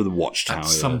then for the watchtower. At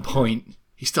some point,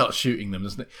 he starts shooting them,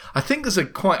 doesn't he? I think there's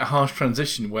quite a harsh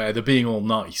transition where they're being all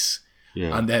nice,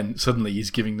 and then suddenly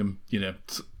he's giving them,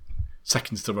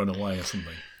 seconds to run away or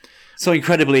something. So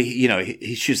incredibly,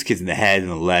 he shoots kids in the head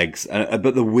and the legs.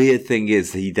 But the weird thing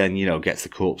is, he then, gets the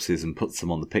corpses and puts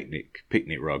them on the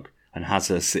picnic rug and has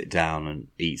her sit down and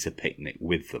eat a picnic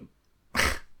with them.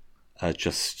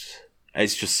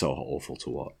 It's just so awful to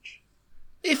watch.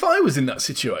 If I was in that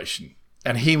situation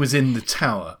and he was in the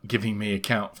tower giving me a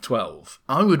count of 12,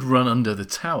 I would run under the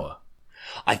tower.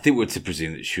 I think we're to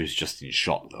presume that she was just in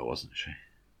shock, though, wasn't she?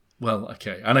 Well,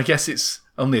 okay. And I guess it's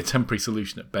only a temporary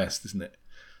solution at best, isn't it?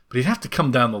 But he'd have to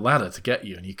come down the ladder to get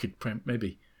you, and you could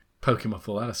maybe poke him off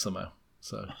the ladder somehow.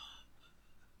 So,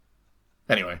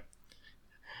 anyway.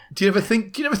 Do you ever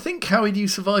think how would you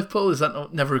survive, Paul? Has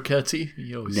that never occurred to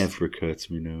you? Never occurred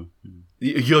to me, no.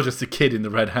 You're just a kid in the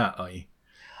red hat, are you?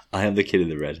 I am the kid in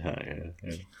the red hat,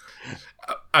 yeah.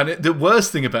 And the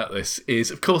worst thing about this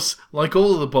is, of course, like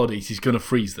all of the bodies, he's going to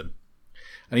freeze them.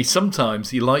 And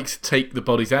he likes to take the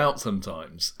bodies out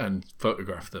sometimes and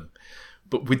photograph them.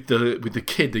 But with the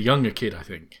kid, the younger kid, I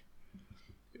think.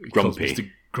 Grumpy. Mr.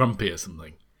 Grumpy or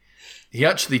something. He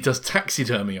actually does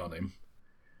taxidermy on him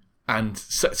and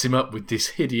sets him up with this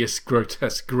hideous,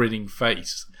 grotesque, grinning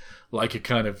face, like a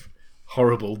kind of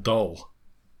horrible doll,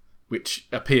 which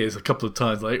appears a couple of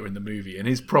times later in the movie and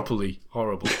is properly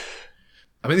horrible.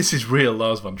 I mean, this is real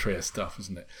Lars von Trier stuff,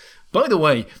 isn't it? By the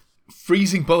way,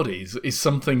 freezing bodies is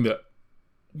something that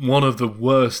one of the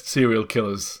worst serial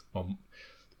killers,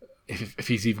 if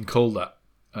he's even called that,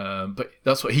 but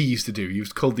that's what he used to do. He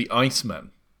was called the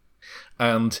Iceman.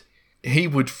 And he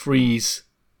would freeze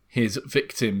his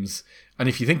victims. And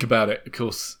if you think about it, of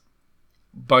course,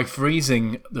 by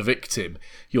freezing the victim,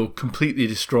 you're completely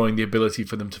destroying the ability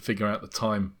for them to figure out the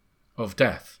time of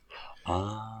death.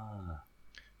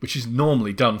 Which is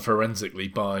normally done forensically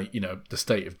by, the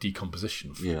state of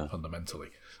decomposition, fundamentally.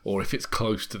 Or if it's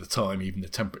close to the time, even the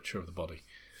temperature of the body.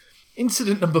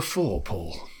 Incident number 4,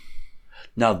 Paul.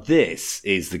 Now, this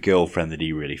is the girlfriend that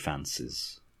he really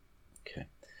fancies. Okay.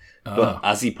 But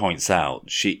as he points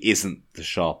out, she isn't the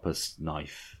sharpest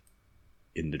knife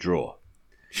in the drawer.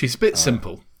 She's a bit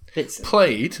simple.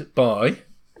 Played by,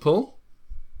 Paul?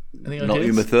 Any ideas? Not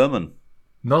Uma Thurman.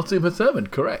 Not Uma Thurman,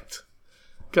 correct.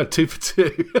 Got 2 for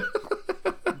 2.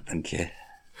 Thank you.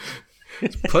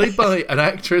 It's played by an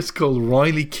actress called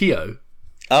Riley Keough.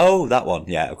 Oh, that one.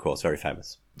 Yeah, of course. Very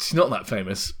famous. She's not that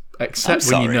famous. Except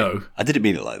when you know. I didn't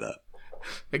mean it like that.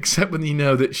 Except when you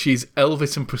know that she's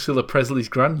Elvis and Priscilla Presley's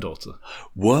granddaughter.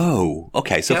 Whoa.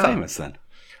 Okay, so famous then.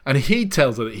 And he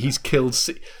tells her that he's killed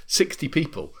 60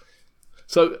 people.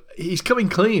 So he's coming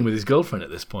clean with his girlfriend at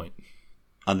this point.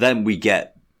 And then we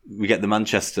get the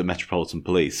Manchester Metropolitan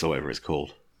Police, or whatever it's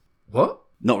called. What?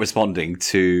 Not responding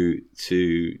to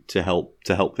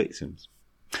help victims.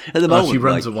 At the moment, she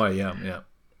runs away. Yeah.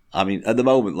 I mean, at the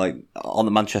moment, like, on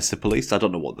the Manchester Police, I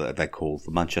don't know what they're called,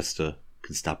 the Manchester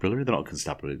Constabulary? They're not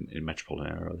Constabulary in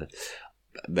Metropolitan area, are they?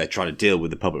 They're trying to deal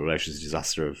with the public relations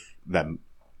disaster of them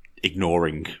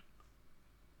ignoring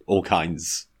all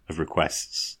kinds of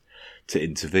requests to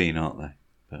intervene, aren't they?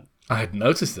 But I hadn't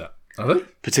noticed that. Are they?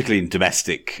 Particularly in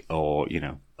domestic or,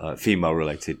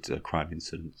 female-related crime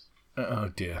incidents. Oh,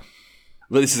 dear.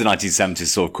 Well, this is the 1970s,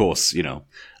 so of course,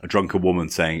 a drunken woman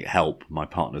saying, "Help, my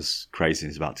partner's crazy and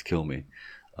he's about to kill me."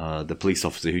 The police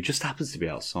officer who just happens to be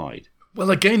outside. Well,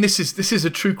 again, this is a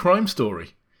true crime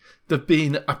story. There've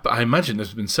been, I imagine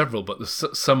there's been several, but there's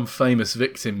some famous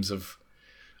victims of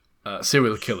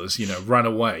serial killers, ran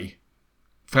away,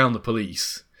 found the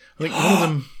police. I think one of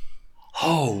them...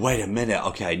 Oh, wait a minute.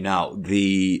 Okay, now,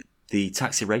 the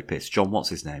taxi rapist, John, what's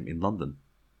his name, in London?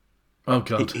 Oh,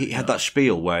 God. He had that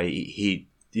spiel where he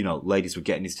ladies would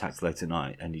get in his taxi late at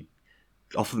night and he'd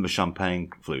offer them a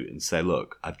champagne flute and say,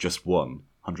 "Look, I've just won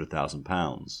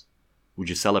 £100,000. Would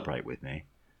you celebrate with me?"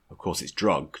 Of course, it's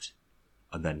drugged.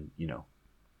 And then,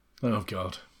 Oh,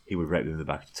 God. he would rape them in the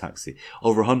back of the taxi.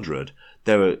 Over 100.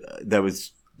 There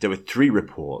were 3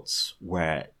 reports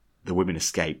where the women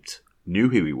escaped, knew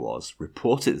who he was,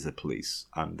 reported it to the police,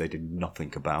 and they did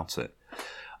nothing about it.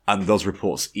 And those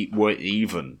reports weren't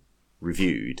even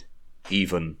reviewed,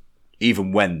 even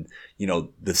when,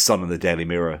 the Sun and the Daily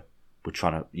Mirror were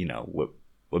trying to,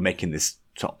 were making this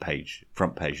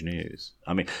front page news.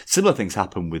 I mean, similar things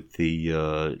happened with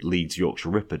the Leeds Yorkshire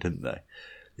Ripper, didn't they?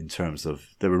 In terms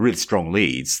of, there were really strong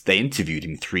leads. They interviewed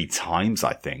him 3 times,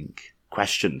 I think,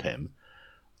 questioned him,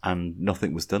 and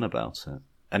nothing was done about it.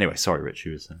 Anyway, sorry, Rich,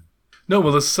 you were saying. No,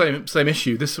 well, the same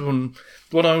issue. This one,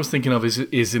 what I was thinking of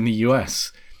is in the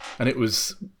US, and it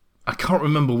was, I can't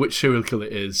remember which serial killer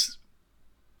it is.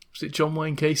 Was it John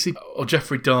Wayne Casey or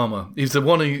Jeffrey Dahmer? He was the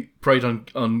one who preyed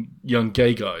on young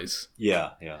gay guys.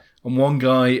 Yeah. And one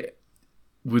guy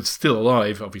was still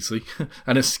alive, obviously,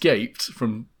 and escaped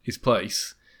from his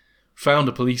place, found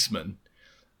a policeman,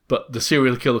 but the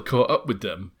serial killer caught up with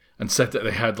them and said that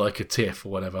they had like a tiff or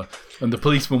whatever, and the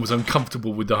policeman was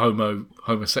uncomfortable with the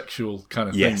homosexual kind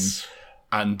of thing,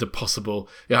 and the possible.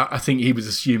 Yeah, I think he was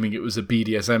assuming it was a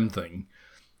BDSM thing,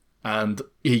 and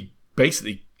he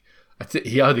basically,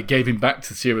 he either gave him back to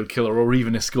the serial killer or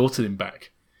even escorted him back.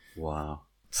 Wow.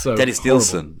 So Dennis horrible.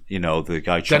 Nielsen, the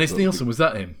guy. Dennis Nielsen, was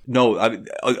that him? No,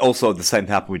 also the same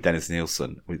happened with Dennis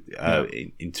Nielsen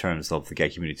in terms of the gay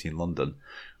community in London.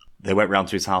 They went round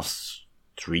to his house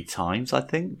 3 times, I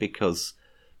think, because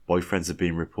boyfriends had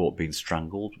been reported being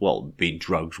strangled, being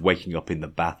drugged, waking up in the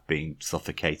bath, being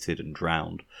suffocated and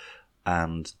drowned,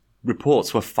 and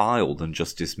reports were filed and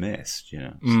just dismissed.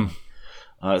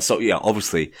 So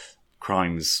obviously,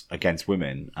 crimes against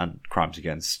women and crimes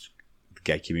against the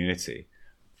gay community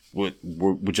were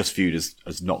just viewed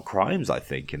as not crimes, I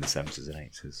think, in the 70s and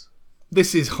 80s.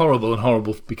 This is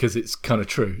horrible because it's kind of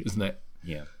true, isn't it?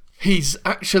 Yeah. He's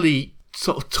actually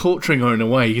sort of torturing her in a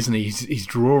way, isn't he? He's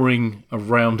drawing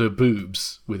around her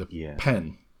boobs with a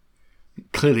pen,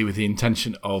 clearly with the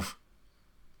intention of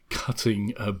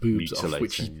cutting her boobs off,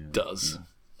 which he does.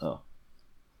 Yeah. Oh.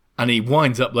 And he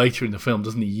winds up later in the film,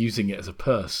 doesn't he, using it as a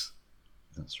purse?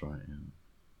 That's right, yeah.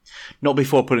 Not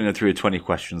before putting her through a 20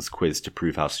 questions quiz to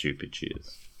prove how stupid she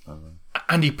is.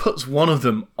 And he puts one of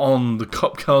them on the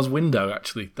cop car's window,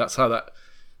 actually. That's how that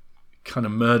kind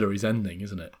of murder is ending,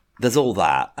 isn't it? There's all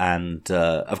that, and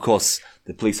of course,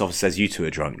 the police officer says, "You two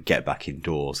are drunk, get back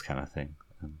indoors," kind of thing.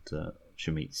 And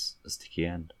she meets a sticky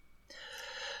end.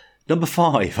 Number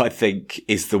 5, I think,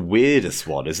 is the weirdest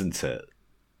one, isn't it?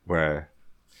 Where,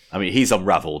 I mean, he's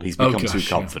unravelled, he's become too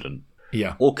confident.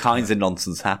 Yeah. All kinds of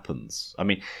nonsense happens. I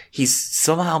mean, he's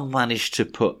somehow managed to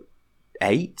put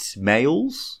 8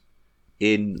 males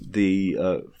in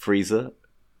the freezer.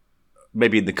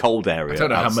 Maybe in the cold area. I don't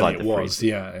know how many it was.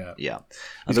 Freezer. Yeah.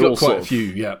 And He's got quite a few,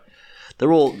 yeah.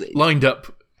 They're all lined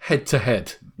up head to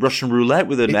head. Russian roulette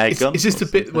with an air gun. Is this the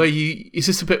bit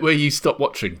where you stop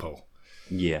watching, Paul?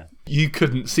 Yeah. You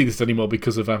couldn't see this anymore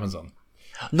because of Amazon.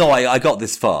 No, I got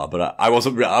this far, but I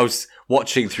wasn't. I was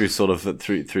watching through sort of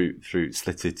through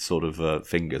slitted sort of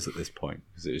fingers at this point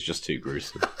because it was just too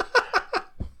gruesome.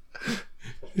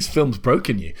 This film's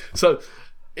broken you. So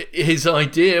his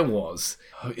idea was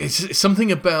it's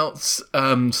something about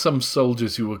some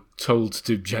soldiers who were told to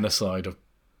do genocide.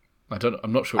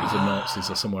 I'm not sure it was the Nazis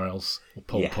or somewhere else, or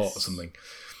Pol Pot or something.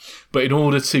 But in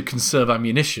order to conserve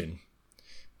ammunition,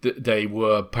 they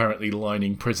were apparently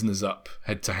lining prisoners up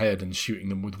head to head and shooting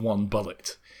them with one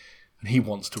bullet. And he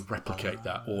wants to replicate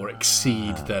that or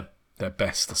exceed their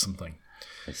best or something.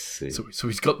 I see. So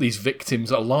he's got these victims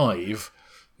alive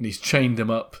and he's chained them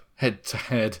up head to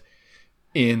head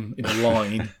in a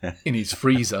line in his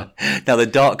freezer. Now, the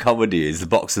dark comedy is the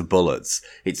box of bullets.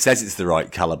 It says it's the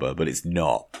right caliber, but it's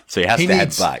not. So he has to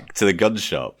head back to the gun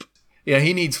shop. Yeah,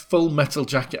 he needs full metal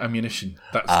jacket ammunition.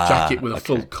 That's jacket with a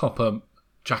full copper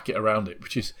jacket around it,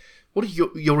 which is what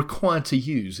you're required to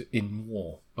use in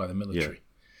war by the military,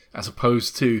 as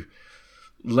opposed to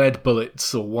lead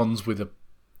bullets or ones with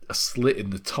a a slit in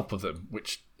the top of them,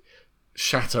 which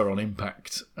shatter on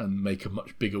impact and make a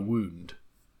much bigger wound,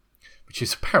 which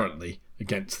is apparently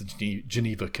against the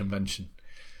Geneva Convention.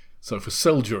 So for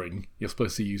soldiering, you're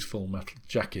supposed to use full metal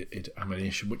jacketed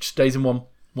ammunition, which stays in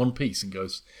one piece and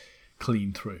goes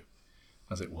clean through,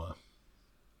 as it were.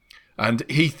 And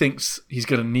he thinks he's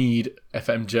going to need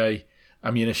FMJ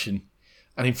ammunition.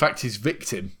 And in fact, his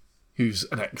victim, who's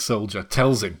an ex-soldier,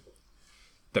 tells him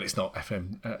that it's not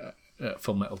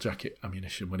full metal jacket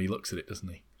ammunition when he looks at it, doesn't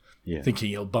he? Yeah. Thinking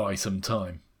he'll buy some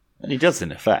time. And he does,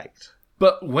 in effect.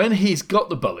 But when he's got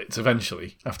the bullets,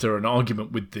 eventually, after an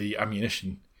argument with the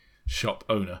ammunition shop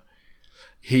owner,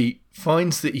 he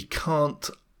finds that he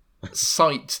can't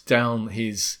sight down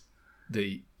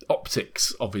the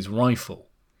optics of his rifle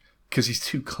because he's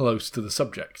too close to the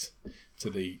subject, to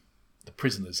the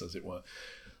prisoners, as it were.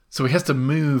 So he has to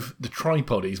move the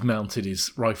tripod he's mounted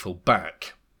his rifle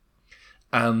back,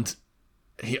 and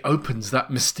he opens that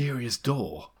mysterious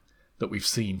door that we've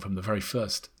seen from the very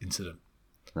first incident.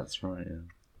 That's right, yeah.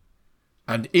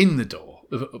 And in the door,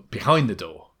 behind the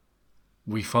door,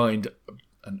 we find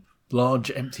a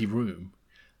large empty room,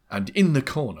 and in the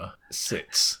corner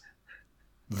sits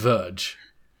Verge,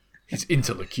 his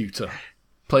interlocutor,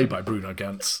 played by Bruno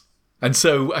Ganz. And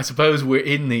so I suppose we're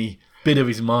in the bit of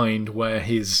his mind where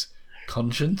his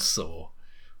conscience or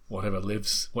whatever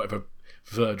lives, whatever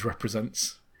Verge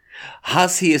represents.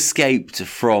 Has he escaped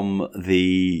from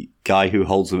the guy who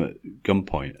holds him at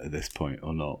gunpoint at this point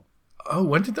or not? Oh,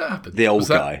 when did that happen? The old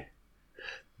guy.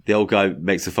 The old guy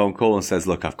makes a phone call and says,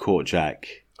 "Look, I've caught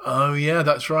Jack." Oh, yeah,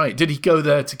 that's right. Did he go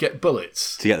there to get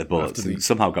bullets? To get the bullets. And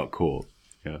somehow got caught.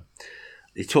 Yeah.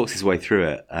 He talks his way through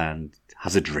it and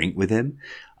has a drink with him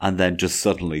and then just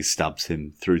suddenly stabs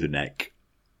him through the neck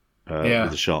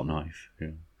with a sharp knife. Yeah.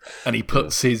 And he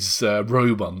puts his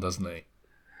robe on, doesn't he?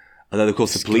 And then, of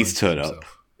course, the police turn up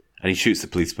and he shoots the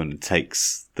policeman and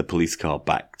takes the police car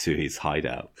back to his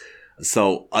hideout.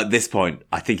 So at this point,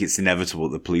 I think it's inevitable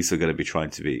the police are going to be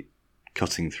trying to be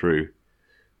cutting through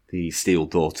the steel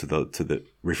door to the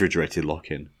refrigerated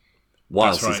lock-in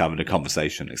whilst he's having a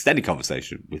conversation, extended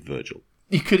conversation with Virgil.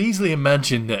 You could easily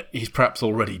imagine that he's perhaps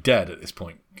already dead at this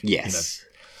point. Yes.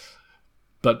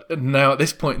 But now at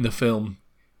this point in the film,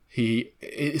 he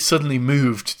is suddenly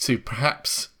moved to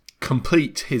perhaps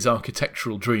complete his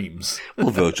architectural dreams. Well,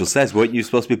 Virgil says, weren't you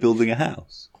supposed to be building a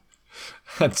house?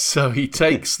 And so he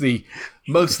takes the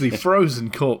mostly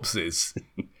frozen corpses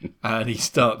and he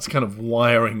starts kind of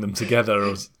wiring them together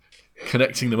or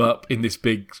connecting them up in this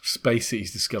big space that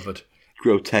he's discovered.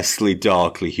 Grotesquely,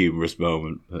 darkly humorous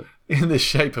moment. In the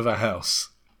shape of a house,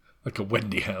 like a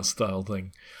Wendy House style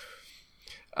thing.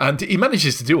 And he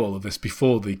manages to do all of this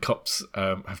before the cops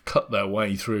have cut their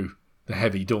way through the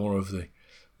heavy door of the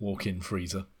walk-in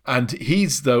freezer. And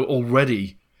he's, though,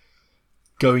 already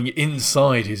going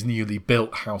inside his newly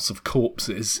built house of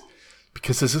corpses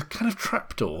because there's a kind of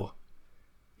trapdoor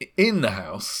in the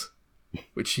house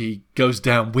which he goes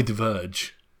down with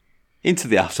Verge. Into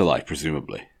the afterlife,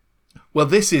 presumably. Well,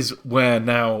 this is where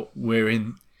now we're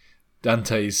in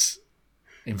Dante's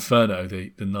Inferno,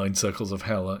 the 9 circles of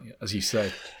hell, as you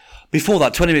say. Before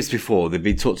that, 20 minutes before, there'd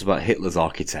been talked about Hitler's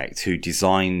architect who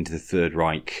designed the Third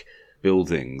Reich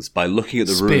buildings by looking at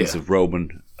the ruins of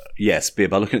Roman... Yes, by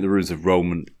looking at the ruins of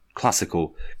Roman,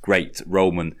 classical, great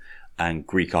Roman and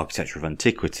Greek architecture of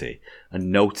antiquity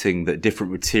and noting that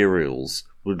different materials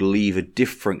would leave a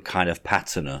different kind of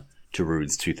patina to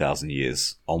ruins 2,000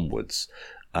 years onwards.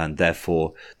 And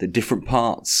therefore, the different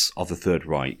parts of the Third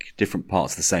Reich, different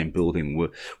parts of the same building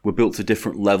were built to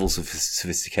different levels of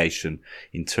sophistication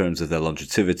in terms of their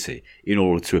longevity in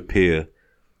order to appear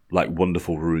like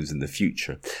wonderful ruins in the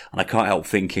future. And I can't help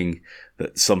thinking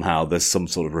that somehow there's some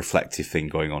sort of reflective thing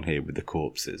going on here with the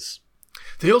corpses.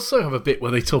 They also have a bit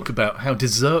where they talk about how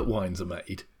dessert wines are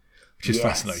made, which is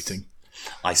fascinating.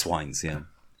 Ice wines, yeah.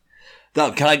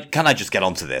 Now, can I just get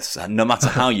onto this? No matter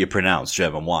how you pronounce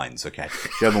German wines, okay?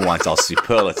 German wines are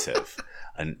superlative,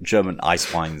 and German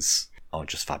ice wines are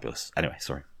just fabulous. Anyway,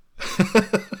 sorry.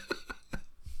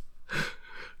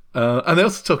 And they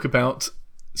also talk about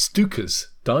Stuka's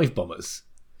dive bombers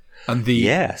and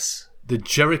the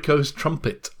Jericho's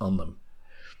trumpet on them.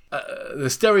 The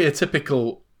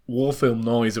stereotypical war film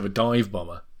noise of a dive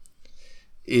bomber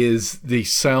is the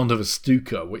sound of a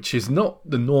Stuka, which is not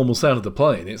the normal sound of the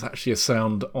plane. It's actually a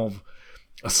sound of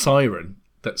a siren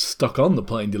that's stuck on the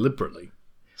plane deliberately.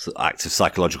 It's an act of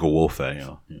psychological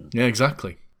warfare, Yeah,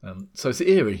 exactly. So it's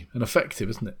eerie and effective,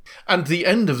 isn't it? And the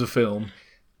end of the film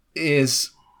is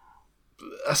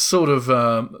a sort of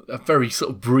a very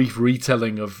sort of brief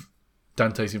retelling of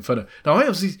Dante's Inferno. Now,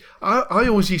 I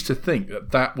always used to think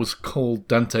that was called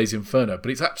Dante's Inferno,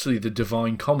 but it's actually the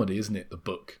Divine Comedy, isn't it? The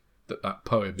book that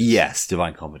poem is Yes,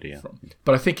 Divine Comedy, yeah. from.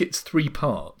 But I think it's 3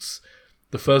 parts.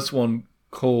 The first one,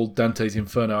 called Dante's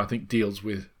Inferno, I think deals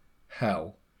with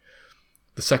hell.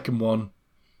 The second one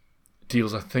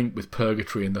deals, I think, with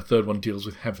purgatory, and the third one deals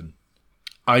with heaven.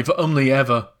 I've only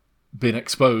ever been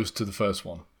exposed to the first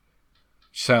one,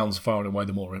 which sounds far and away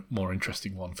the more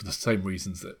interesting one, for the same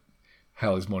reasons that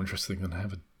hell is more interesting than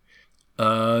heaven.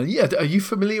 Are you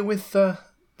familiar with the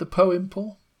poem,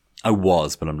 Paul? I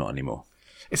was, but I'm not anymore.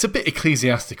 It's a bit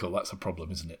ecclesiastical, that's a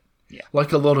problem, isn't it? Yeah.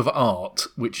 Like a lot of art,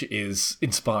 which is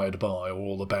inspired by or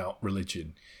all about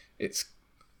religion, it's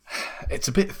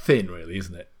a bit thin, really,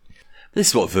 isn't it? This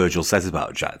is what Virgil says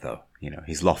about Jack, though.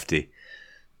 His lofty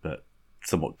but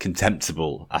somewhat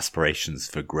contemptible aspirations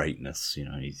for greatness.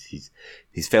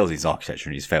 He's failed in his architecture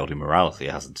and he's failed in morality,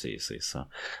 hasn't he? You see, so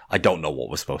I don't know what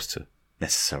we're supposed to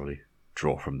necessarily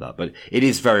draw from that, but it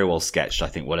is very well sketched. I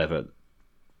think whatever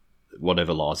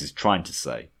Lars is trying to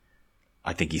say,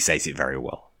 I think he says it very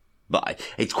well. But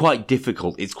it's quite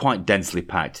difficult. It's quite densely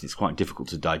packed. It's quite difficult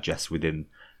to digest within.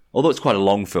 Although it's quite a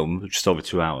long film, just over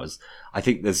 2 hours, I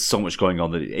think there's so much going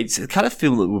on that it's the kind of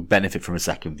film that would benefit from a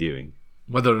second viewing.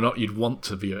 Whether or not you'd want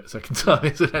to view it a second time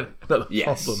is another problem.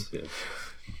 Yes.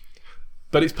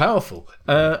 But it's powerful.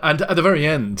 And at the very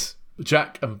end,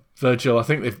 Jack and Virgil, I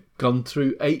think they've gone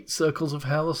through 8 circles of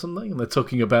hell or something, and they're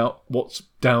talking about what's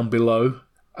down below.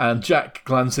 And Jack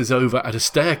glances over at a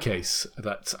staircase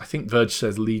that I think Virg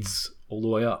says leads all the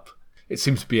way up. It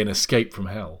seems to be an escape from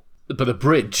hell. But the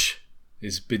bridge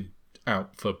has been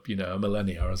out for, a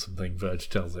millennia or something, Virg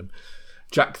tells him.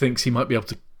 Jack thinks he might be able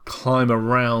to climb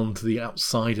around the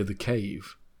outside of the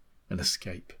cave and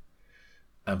escape.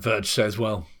 And Virg says,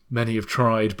 well, many have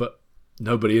tried, but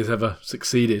nobody has ever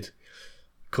succeeded.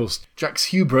 Of course, Jack's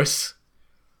hubris,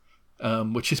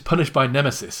 which is punished by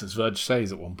Nemesis, as Virg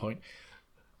says at one point,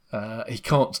 he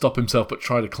can't stop himself but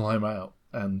try to climb out,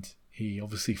 and he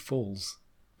obviously falls.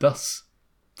 Thus,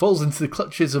 falls into the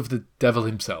clutches of the devil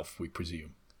himself, we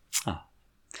presume. Oh.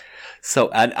 So,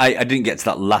 and I didn't get to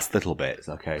that last little bit,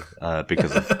 okay,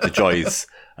 because of the joys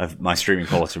of my streaming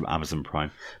quality from Amazon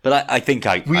Prime. But I think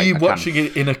Were you watching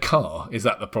it in a car? Is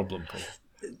that the problem, Paul?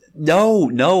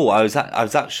 No. I was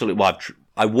actually,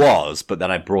 I was, but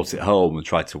then I brought it home and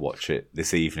tried to watch it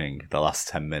this evening, the last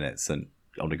 10 minutes, and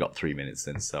only got 3 minutes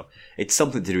in. So it's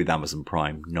something to do with Amazon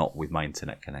Prime, not with my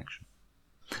internet connection.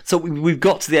 So we've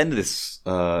got to the end of this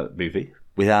movie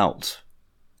without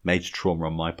major trauma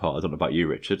on my part. I don't know about you,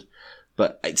 Richard,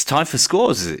 but it's time for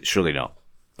scores, is it? Surely not.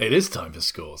 It is time for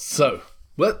scores. So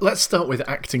let's start with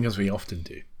acting, as we often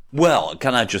do. Well,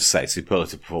 can I just say,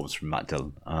 superlative performance from Matt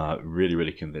Dillon. Really,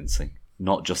 really convincing.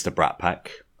 Not just a Brat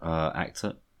Pack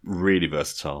actor. Really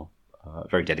versatile.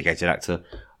 Very dedicated actor.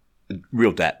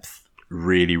 Real depth.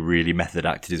 Really, really method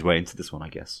acted his way into this one, I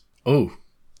guess. Oh,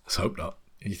 let's hope not.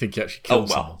 You think he actually killed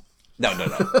someone? No.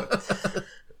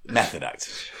 Method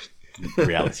acted.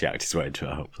 Reality acted his way into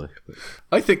it, hopefully.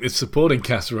 I think the supporting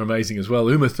cast are amazing as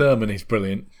well. Uma Thurman is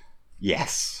brilliant.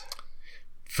 Yes.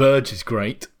 Virg is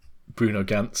great. Bruno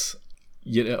Gantz.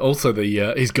 Also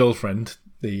his girlfriend,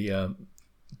 the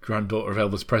granddaughter of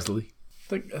Elvis Presley.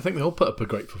 I think they all put up a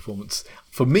great performance.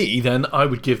 For me, then, I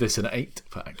would give this an 8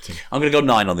 for acting. I'm going to go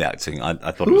 9 on the acting.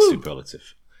 I thought it was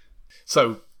superlative.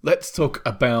 So, let's talk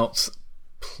about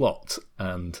plot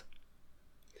and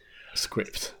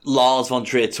script. Lars von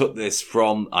Trier took this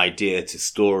from idea to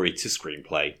story to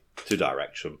screenplay to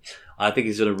direction. I think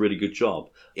he's done a really good job.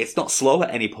 It's not slow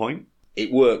at any point.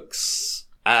 It works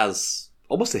as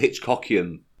almost a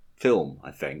Hitchcockian film,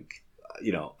 I think,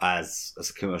 as a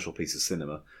commercial piece of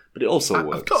cinema. But it also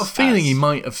works. I've got a feeling he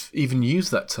might have even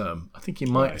used that term. I think he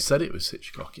might have said it was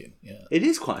Hitchcockian. Yeah, it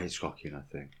is quite Hitchcockian, I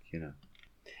think.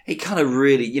 It kind of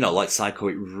really, like Psycho,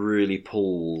 it really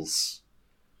pulls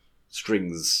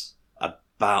strings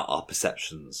about our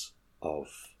perceptions of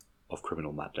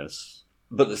criminal madness.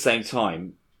 But at the same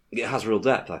time, it has real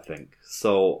depth, I think.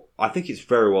 So I think it's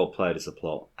very well played as a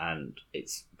plot, and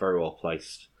it's very well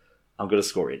placed. I'm going to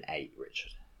score it an 8,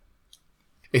 Richard.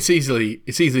 It's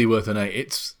easily worth an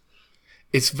 8.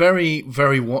 It's very,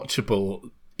 very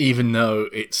watchable, even though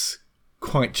it's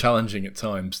quite challenging at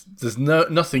times. There's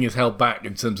nothing is held back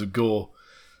in terms of gore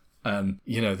and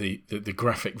the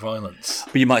graphic violence.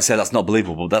 But you might say that's not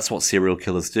believable. That's what serial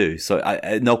killers do. So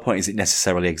at no point is it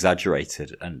necessarily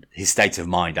exaggerated. And his state of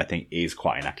mind, I think, is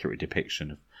quite an accurate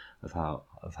depiction of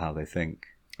how they think.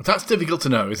 That's difficult to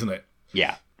know, isn't it?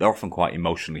 Yeah, they're often quite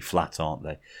emotionally flat, aren't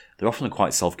they? They're often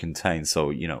quite self-contained.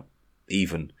 So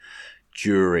even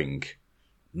during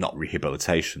not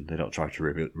rehabilitation. They don't try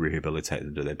to rehabilitate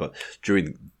them, do they? But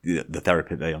during the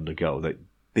therapy they undergo,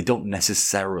 they don't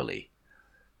necessarily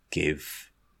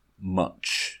give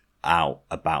much out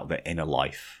about their inner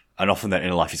life. And often their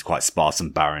inner life is quite sparse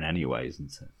and barren anyway,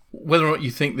 isn't it? Whether or not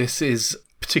you think this is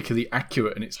particularly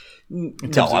accurate in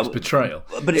terms of its portrayal.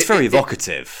 But it's very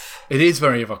evocative. It is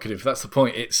very evocative. That's the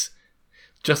point. It's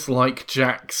just like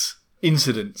Jack's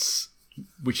incidents,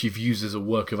 which he views as a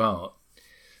work of art.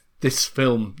 This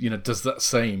film, does that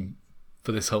same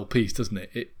for this whole piece, doesn't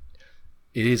it? It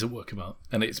is a work of art,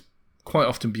 and it's quite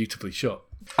often beautifully shot.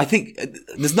 I think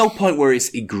there's no point where it's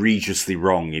egregiously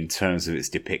wrong in terms of its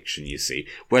depiction, you see.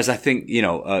 Whereas I think,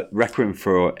 Requiem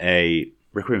for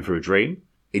a Dream,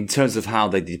 in terms of how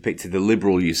they depicted the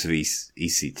liberal use of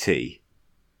ECT,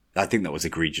 I think that was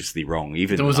egregiously wrong.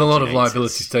 Even there was a lot of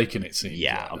liabilities taken, it seems.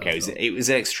 Yeah, okay. It was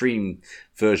an extreme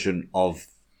version of...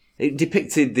 It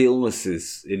depicted the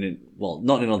illnesses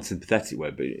not in an unsympathetic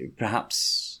way, but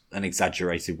perhaps an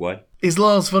exaggerated way. Is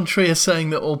Lars von Trier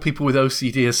saying that all people with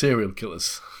OCD are serial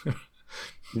killers?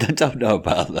 I don't know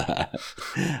about that.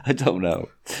 I don't know.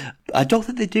 I don't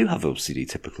think they do have OCD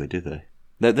typically, do they?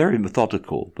 They're very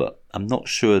methodical, but I'm not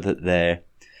sure that they're...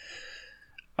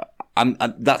 I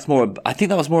think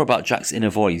that was more about Jack's inner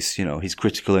voice, his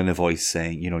critical inner voice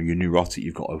saying, you're neurotic,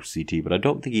 you've got OCD, but I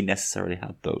don't think he necessarily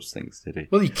had those things, did he?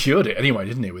 Well, he cured it anyway,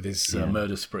 didn't he, with his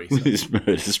murder spree? So. His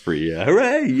murder spree, yeah.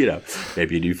 Hooray!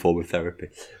 Maybe a new form of therapy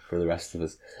for the rest of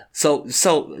us. So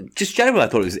just generally, I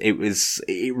thought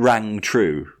it rang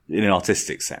true in an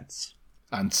artistic sense.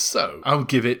 And so, I'll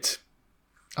give it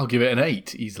an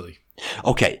 8, easily.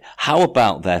 Okay, how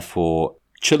about, therefore,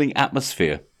 Chilling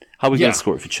Atmosphere? How are we going to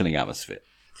score it for Chilling Atmosphere?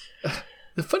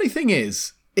 The funny thing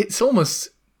is, it's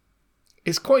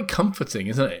quite comforting,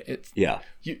 isn't it?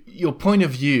 Your point of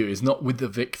view is not with the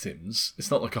victims. It's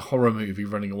not like a horror movie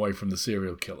running away from the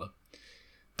serial killer.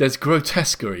 There's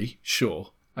grotesquerie,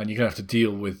 sure, and you're going to have to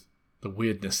deal with the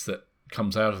weirdness that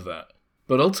comes out of that.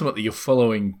 But ultimately, you're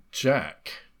following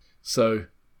Jack. So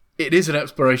it is an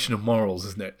exploration of morals,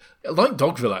 isn't it? Like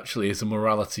Dogville, actually, is a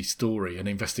morality story, an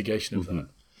investigation of that.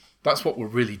 That's what we're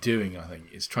really doing, I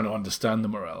think, is trying to understand the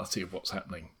morality of what's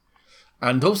happening.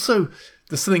 And also,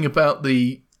 there's something about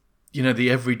the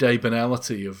everyday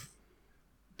banality of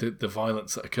the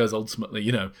violence that occurs ultimately.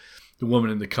 The woman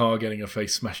in the car getting her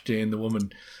face smashed in, the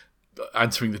woman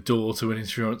answering the door to an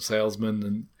insurance salesman.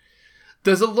 And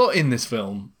there's a lot in this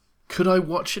film. Could I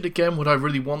watch it again? Would I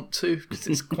really want to? Because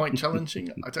it's quite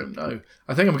challenging. I don't know.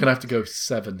 I think I'm going to have to go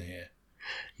 7 here.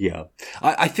 Yeah.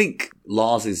 I think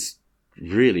Lars is...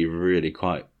 really, really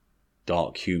quite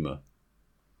dark humour.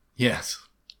 Yes.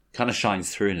 Kind of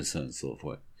shines through in a certain sort of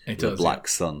way. It does. The black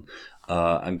sun.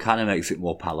 And kind of makes it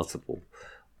more palatable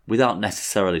without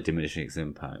necessarily diminishing its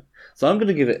impact. So I'm going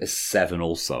to give it a 7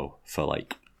 also for,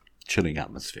 Chilling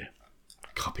Atmosphere.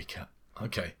 Copycat.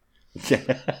 Okay.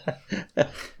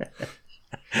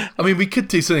 I mean, we could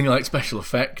do something like special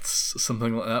effects,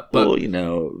 something like that. But,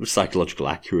 or, psychological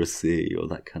accuracy or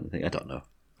that kind of thing. I don't know.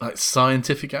 Like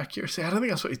scientific accuracy? I don't think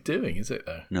that's what he's doing, is it,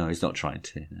 though? No, he's not trying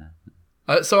to.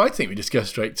 No. So I think we just go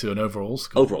straight to an overall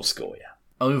score. Overall score, yeah.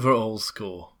 Overall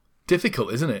score.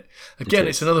 Difficult, isn't it? Again,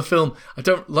 it's another film. I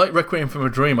don't like Requiem from a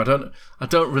Dream. I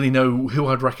don't really know who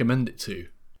I'd recommend it to.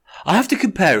 I have to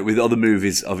compare it with other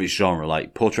movies of its genre,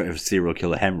 like Portrait of a Serial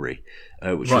Killer Henry,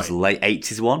 which was a late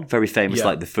 80s one, very famous,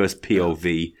 like the first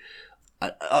POV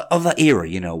of that era,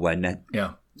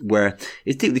 where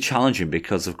it's deeply challenging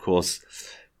because, of course,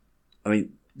 I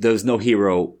mean, there was no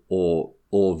hero or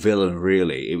villain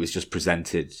really. It was just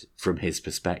presented from his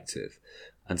perspective,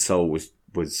 and so it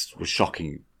was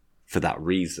shocking for that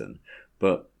reason.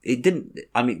 But it didn't.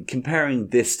 I mean, comparing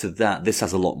this to that, this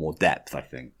has a lot more depth, I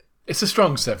think. It's a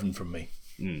strong 7 from me.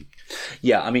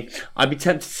 Yeah, I mean, I'd be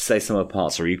tempted to say some of the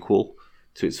parts are equal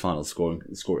to its final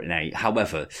score an 8.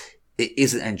 However, it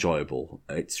isn't enjoyable.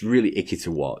 It's really icky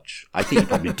to watch. I think you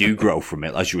probably do grow from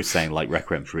it, as you were saying, like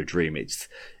Requiem for a Dream.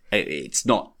 It's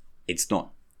not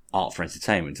art for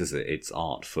entertainment, is it? It's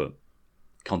art for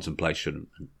contemplation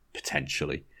and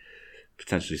potentially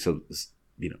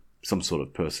some sort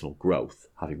of personal growth,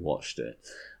 having watched it.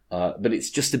 But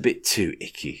it's just a bit too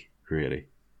icky, really,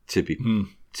 to be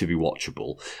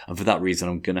watchable. And for that reason,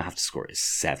 I'm going to have to score it as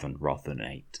 7 rather than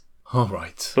 8. All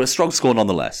right. But a strong score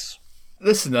nonetheless.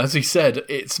 Listen, as he said,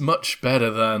 it's much better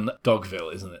than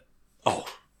Dogville, isn't it? Oh,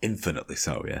 infinitely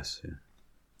so, yes. Yeah.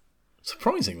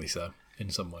 Surprisingly so, in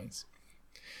some ways.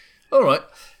 All right,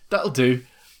 that'll do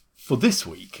for this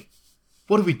week.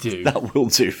 What do we do? That will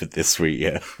do for this week,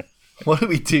 yeah. What do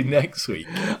we do next week?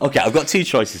 Okay, I've got two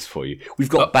choices for you. We've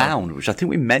got Bound, which I think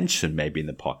we mentioned maybe in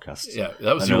the podcast. Yeah,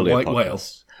 that was your white whale.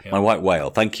 Yeah. My white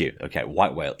whale, thank you. Okay,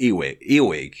 white whale.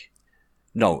 Earwig.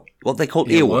 No, what they call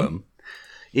earworm.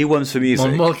 Earworms for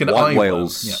music. More like an white eyeworm.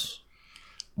 whales. Yeah.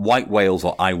 White whales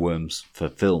or eyeworms for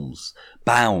films.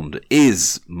 Bound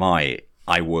is my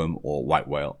eyeworm or white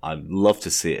whale. I'd love to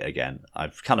see it again.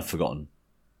 I've kind of forgotten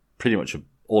pretty much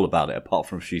all about it, apart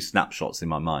from a few snapshots in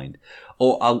my mind.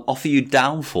 Or I'll offer you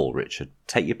Downfall, Richard.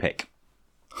 Take your pick.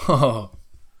 Oh,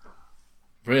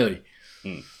 really?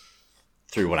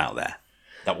 Threw one out there.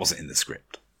 That wasn't in the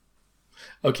script.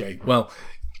 Okay, well,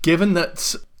 given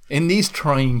that in these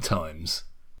trying times...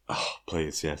 Oh,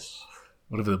 please, yes.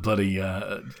 Whatever the bloody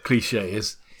cliche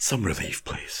is. Some relief,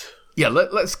 please. Yeah,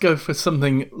 let's go for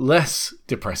something less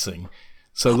depressing.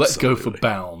 So let's go for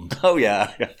Bound. Oh,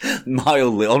 yeah.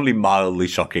 Only mildly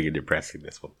shocking and depressing,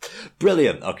 this one.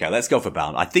 Brilliant. Okay, let's go for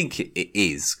Bound. I think it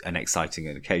is an exciting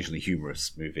and occasionally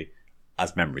humorous movie,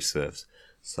 as memory serves.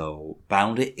 So,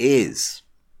 Bound it is.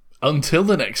 Until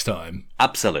the next time.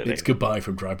 Absolutely. It's goodbye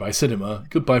from Drive-By Cinema.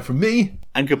 Goodbye from me.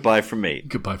 And goodbye from me.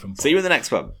 Goodbye from Bob. See you in the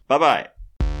next one. Bye-bye.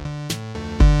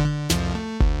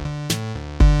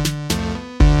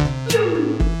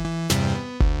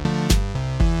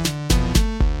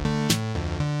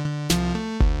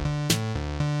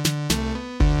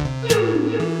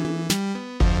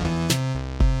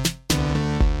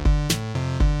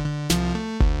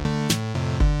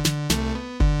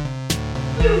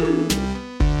 You